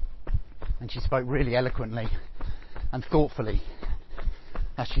 And she spoke really eloquently and thoughtfully,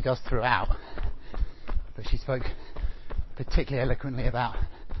 as she does throughout. But she spoke particularly eloquently about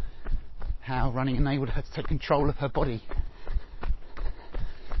how running enabled her to take control of her body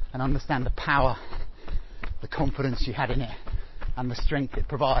and understand the power, the confidence she had in it, and the strength it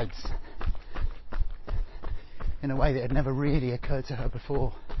provides in a way that had never really occurred to her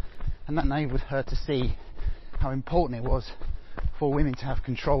before. And that enabled her to see how important it was for women to have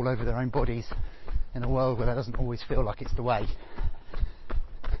control over their own bodies in a world where that doesn't always feel like it's the way.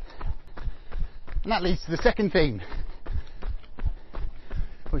 And that leads to the second theme,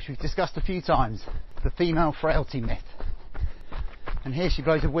 which we've discussed a few times, the female frailty myth. And here she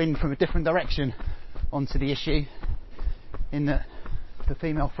blows a wind from a different direction onto the issue, in that the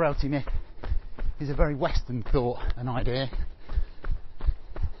female frailty myth is a very Western thought and idea,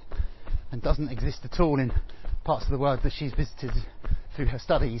 and doesn't exist at all in parts of the world that she's visited through her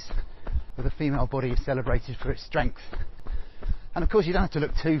studies, where the female body is celebrated for its strength. And of course you don't have to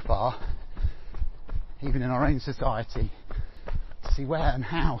look too far, even in our own society, to see where and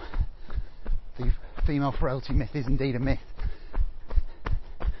how the female frailty myth is indeed a myth.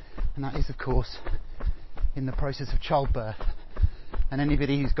 And that is, of course, in the process of childbirth. And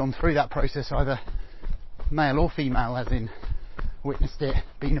anybody who's gone through that process, either male or female, as in witnessed it,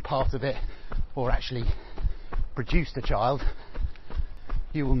 been a part of it, or actually produced a child,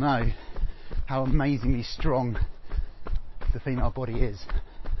 you will know how amazingly strong the female body is.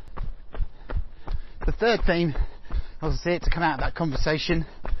 The third theme, as I see it, to come out of that conversation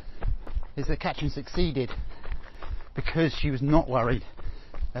is that Katrin succeeded because she was not worried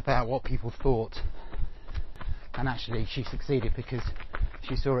about what people thought, and actually she succeeded because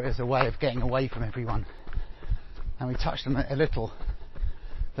she saw it as a way of getting away from everyone. And we touched on it a little,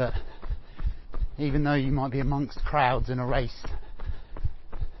 that even though you might be amongst crowds in a race,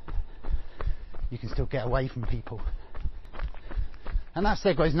 you can still get away from people. And that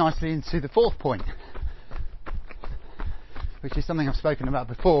segues nicely into the fourth point, which is something I've spoken about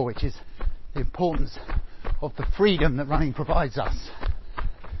before, which is the importance of the freedom that running provides us.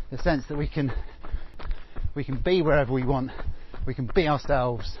 The sense that we can be wherever we want, we can be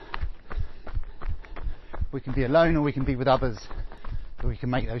ourselves, we can be alone or we can be with others, but we can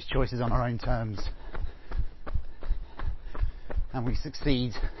make those choices on our own terms. And we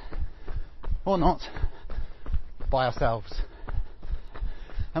succeed, or not, by ourselves.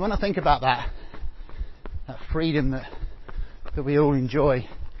 And when I think about that freedom that we all enjoy,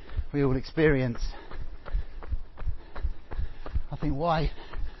 we all experience, I think, why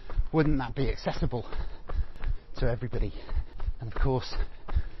wouldn't that be accessible to everybody? And of course,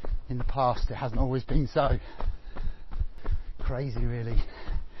 in the past it hasn't always been so. Crazy, really.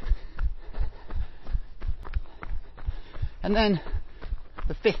 And then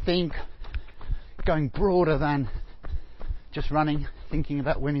the fifth theme, going broader than just running, thinking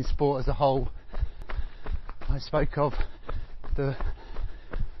about women's sport as a whole, I spoke of the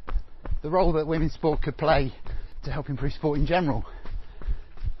role that women's sport could play to help improve sport in general,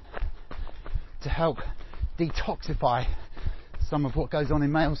 to help detoxify some of what goes on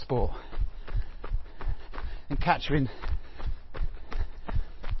in male sport. And Katrin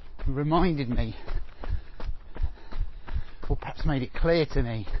reminded me, or perhaps made it clear to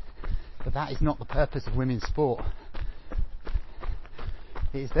me, that that is not the purpose of women's sport.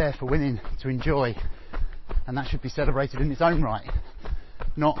 It is there for women to enjoy, and that should be celebrated in its own right,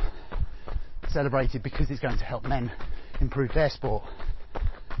 not celebrated because it's going to help men improve their sport.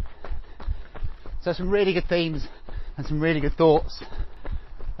 So some really good themes and some really good thoughts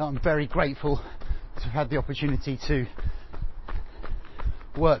that I'm very grateful to have had the opportunity to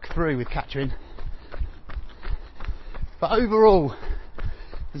work through with Katrin. But overall,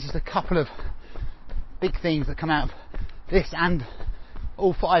 there's just a couple of big themes that come out of this and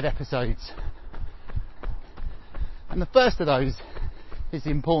all 5 episodes. And the first of those is the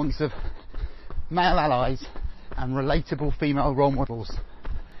importance of male allies and relatable female role models.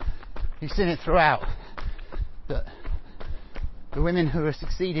 You've seen it throughout, that the women who are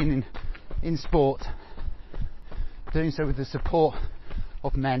succeeding in sport, doing so with the support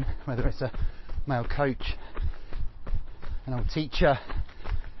of men, whether it's a male coach, an old teacher,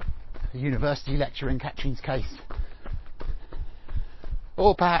 a university lecturer in Katrin's case,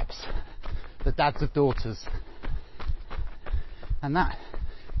 or perhaps the dads of daughters. And that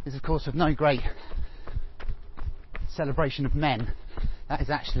is, of course, of no great celebration of men. That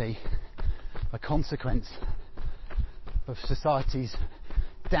is actually a consequence of society's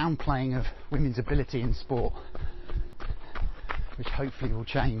downplaying of women's ability in sport, which hopefully will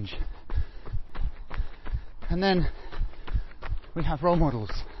change. And then we have role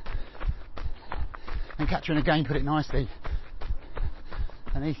models. And Katrin again put it nicely.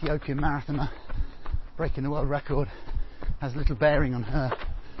 An Ethiopian marathoner breaking the world record has little bearing on her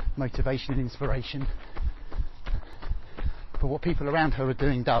motivation and inspiration. But what people around her are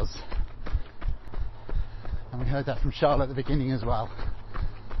doing does. And we heard that from Charlotte at the beginning as well.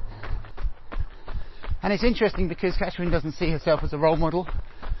 And it's interesting because Katrin doesn't see herself as a role model.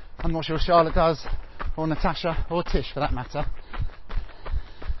 I'm not sure Charlotte does, or Natasha, or Tish for that matter.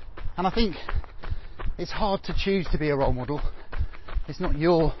 And I think it's hard to choose to be a role model. It's not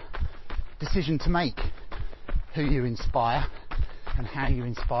your decision to make who you inspire and how you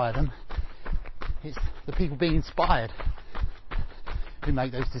inspire them. It's the people being inspired who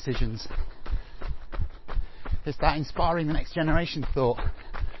make those decisions. It's that inspiring the next generation thought.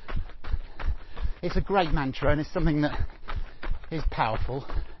 It's a great mantra, and it's something that is powerful.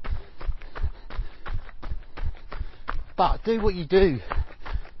 But do what you do.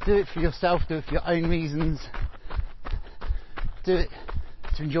 Do it for yourself, do it for your own reasons. Do it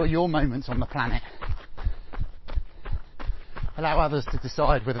to enjoy your moments on the planet. Allow others to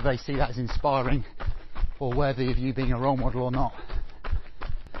decide whether they see that as inspiring or worthy of you being a role model or not.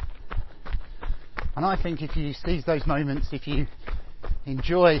 And I think if you seize those moments, if you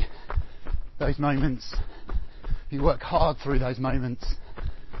enjoy those moments, if you work hard through those moments,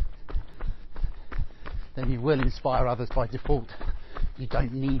 then you will inspire others by default. You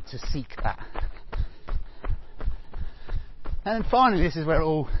don't need to seek that. And then finally, this is where it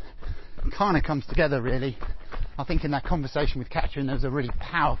all kind of comes together, really. I think in that conversation with Katrin, there was a really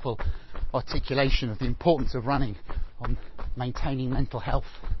powerful articulation of the importance of running on maintaining mental health.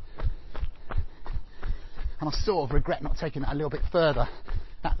 And I sort of regret not taking that a little bit further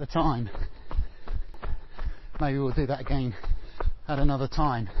at the time. Maybe we'll do that again at another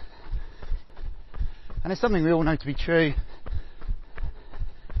time. And it's something we all know to be true.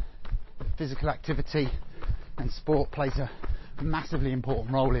 Physical activity and sport plays a massively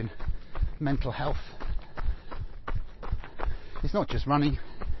important role in mental health. It's not just running,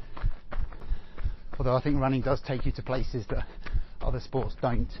 although I think running does take you to places that other sports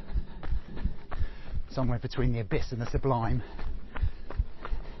don't. Somewhere between the abyss and the sublime.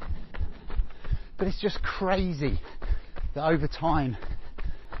 But it's just crazy that over time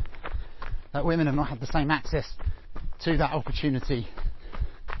that women have not had the same access to that opportunity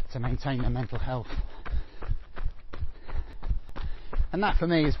to maintain their mental health. And that for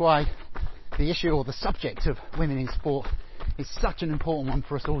me is why the issue or the subject of women in sport is such an important one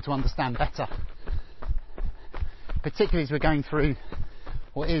for us all to understand better. Particularly as we're going through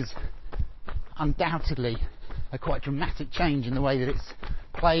what is undoubtedly a quite dramatic change in the way that it's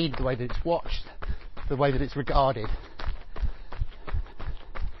played, the way that it's watched, the way that it's regarded.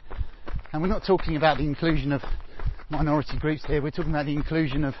 And we're not talking about the inclusion of minority groups here, we're talking about the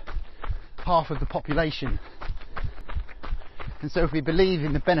inclusion of half of the population. And so if we believe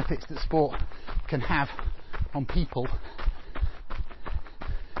in the benefits that sport can have on people,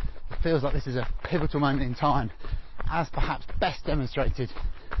 it feels like this is a pivotal moment in time, as perhaps best demonstrated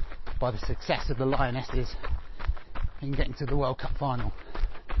by the success of the Lionesses in getting to the World Cup final.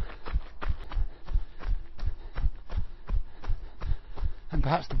 And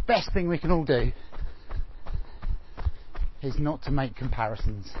perhaps the best thing we can all do is not to make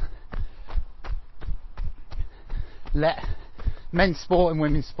comparisons. Let men's sport and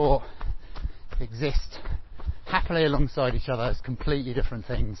women's sport exist happily alongside each other as completely different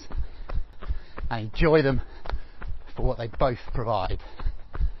things, and enjoy them for what they both provide.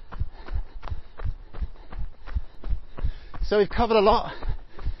 So we've covered a lot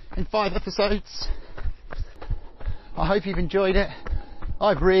in 5 episodes. I hope you've enjoyed it.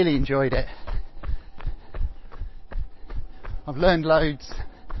 I've really enjoyed it. I've learned loads,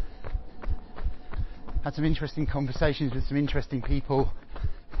 had some interesting conversations with some interesting people,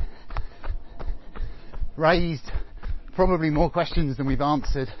 raised probably more questions than we've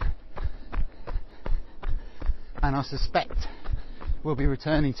answered, and I suspect we'll be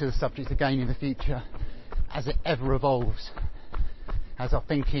returning to the subject again in the future as it ever evolves, as our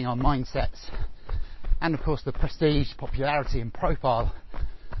thinking, our mindsets, and of course the prestige, popularity and profile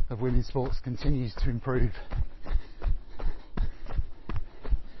of women's sports continues to improve.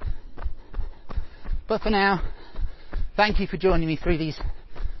 But for now, thank you for joining me through these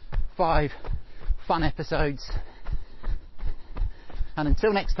 5 fun episodes, and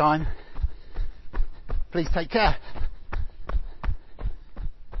until next time, please take care.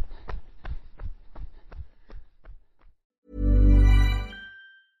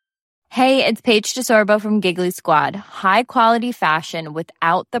 Hey, it's Paige DeSorbo from Giggly Squad. High quality fashion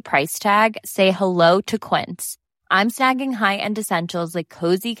without the price tag. Say hello to Quince. I'm snagging high-end essentials like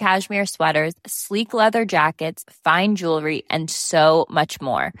cozy cashmere sweaters, sleek leather jackets, fine jewelry, and so much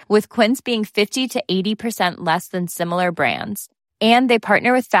more. With Quince being 50 to 80% less than similar brands. And they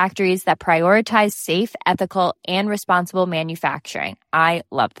partner with factories that prioritize safe, ethical, and responsible manufacturing. I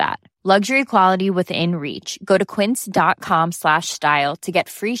love that. Luxury quality within reach. Go to quince.com/style to get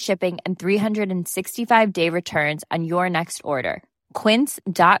free shipping and 365-day returns on your next order.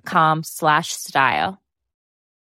 Quince.com/style.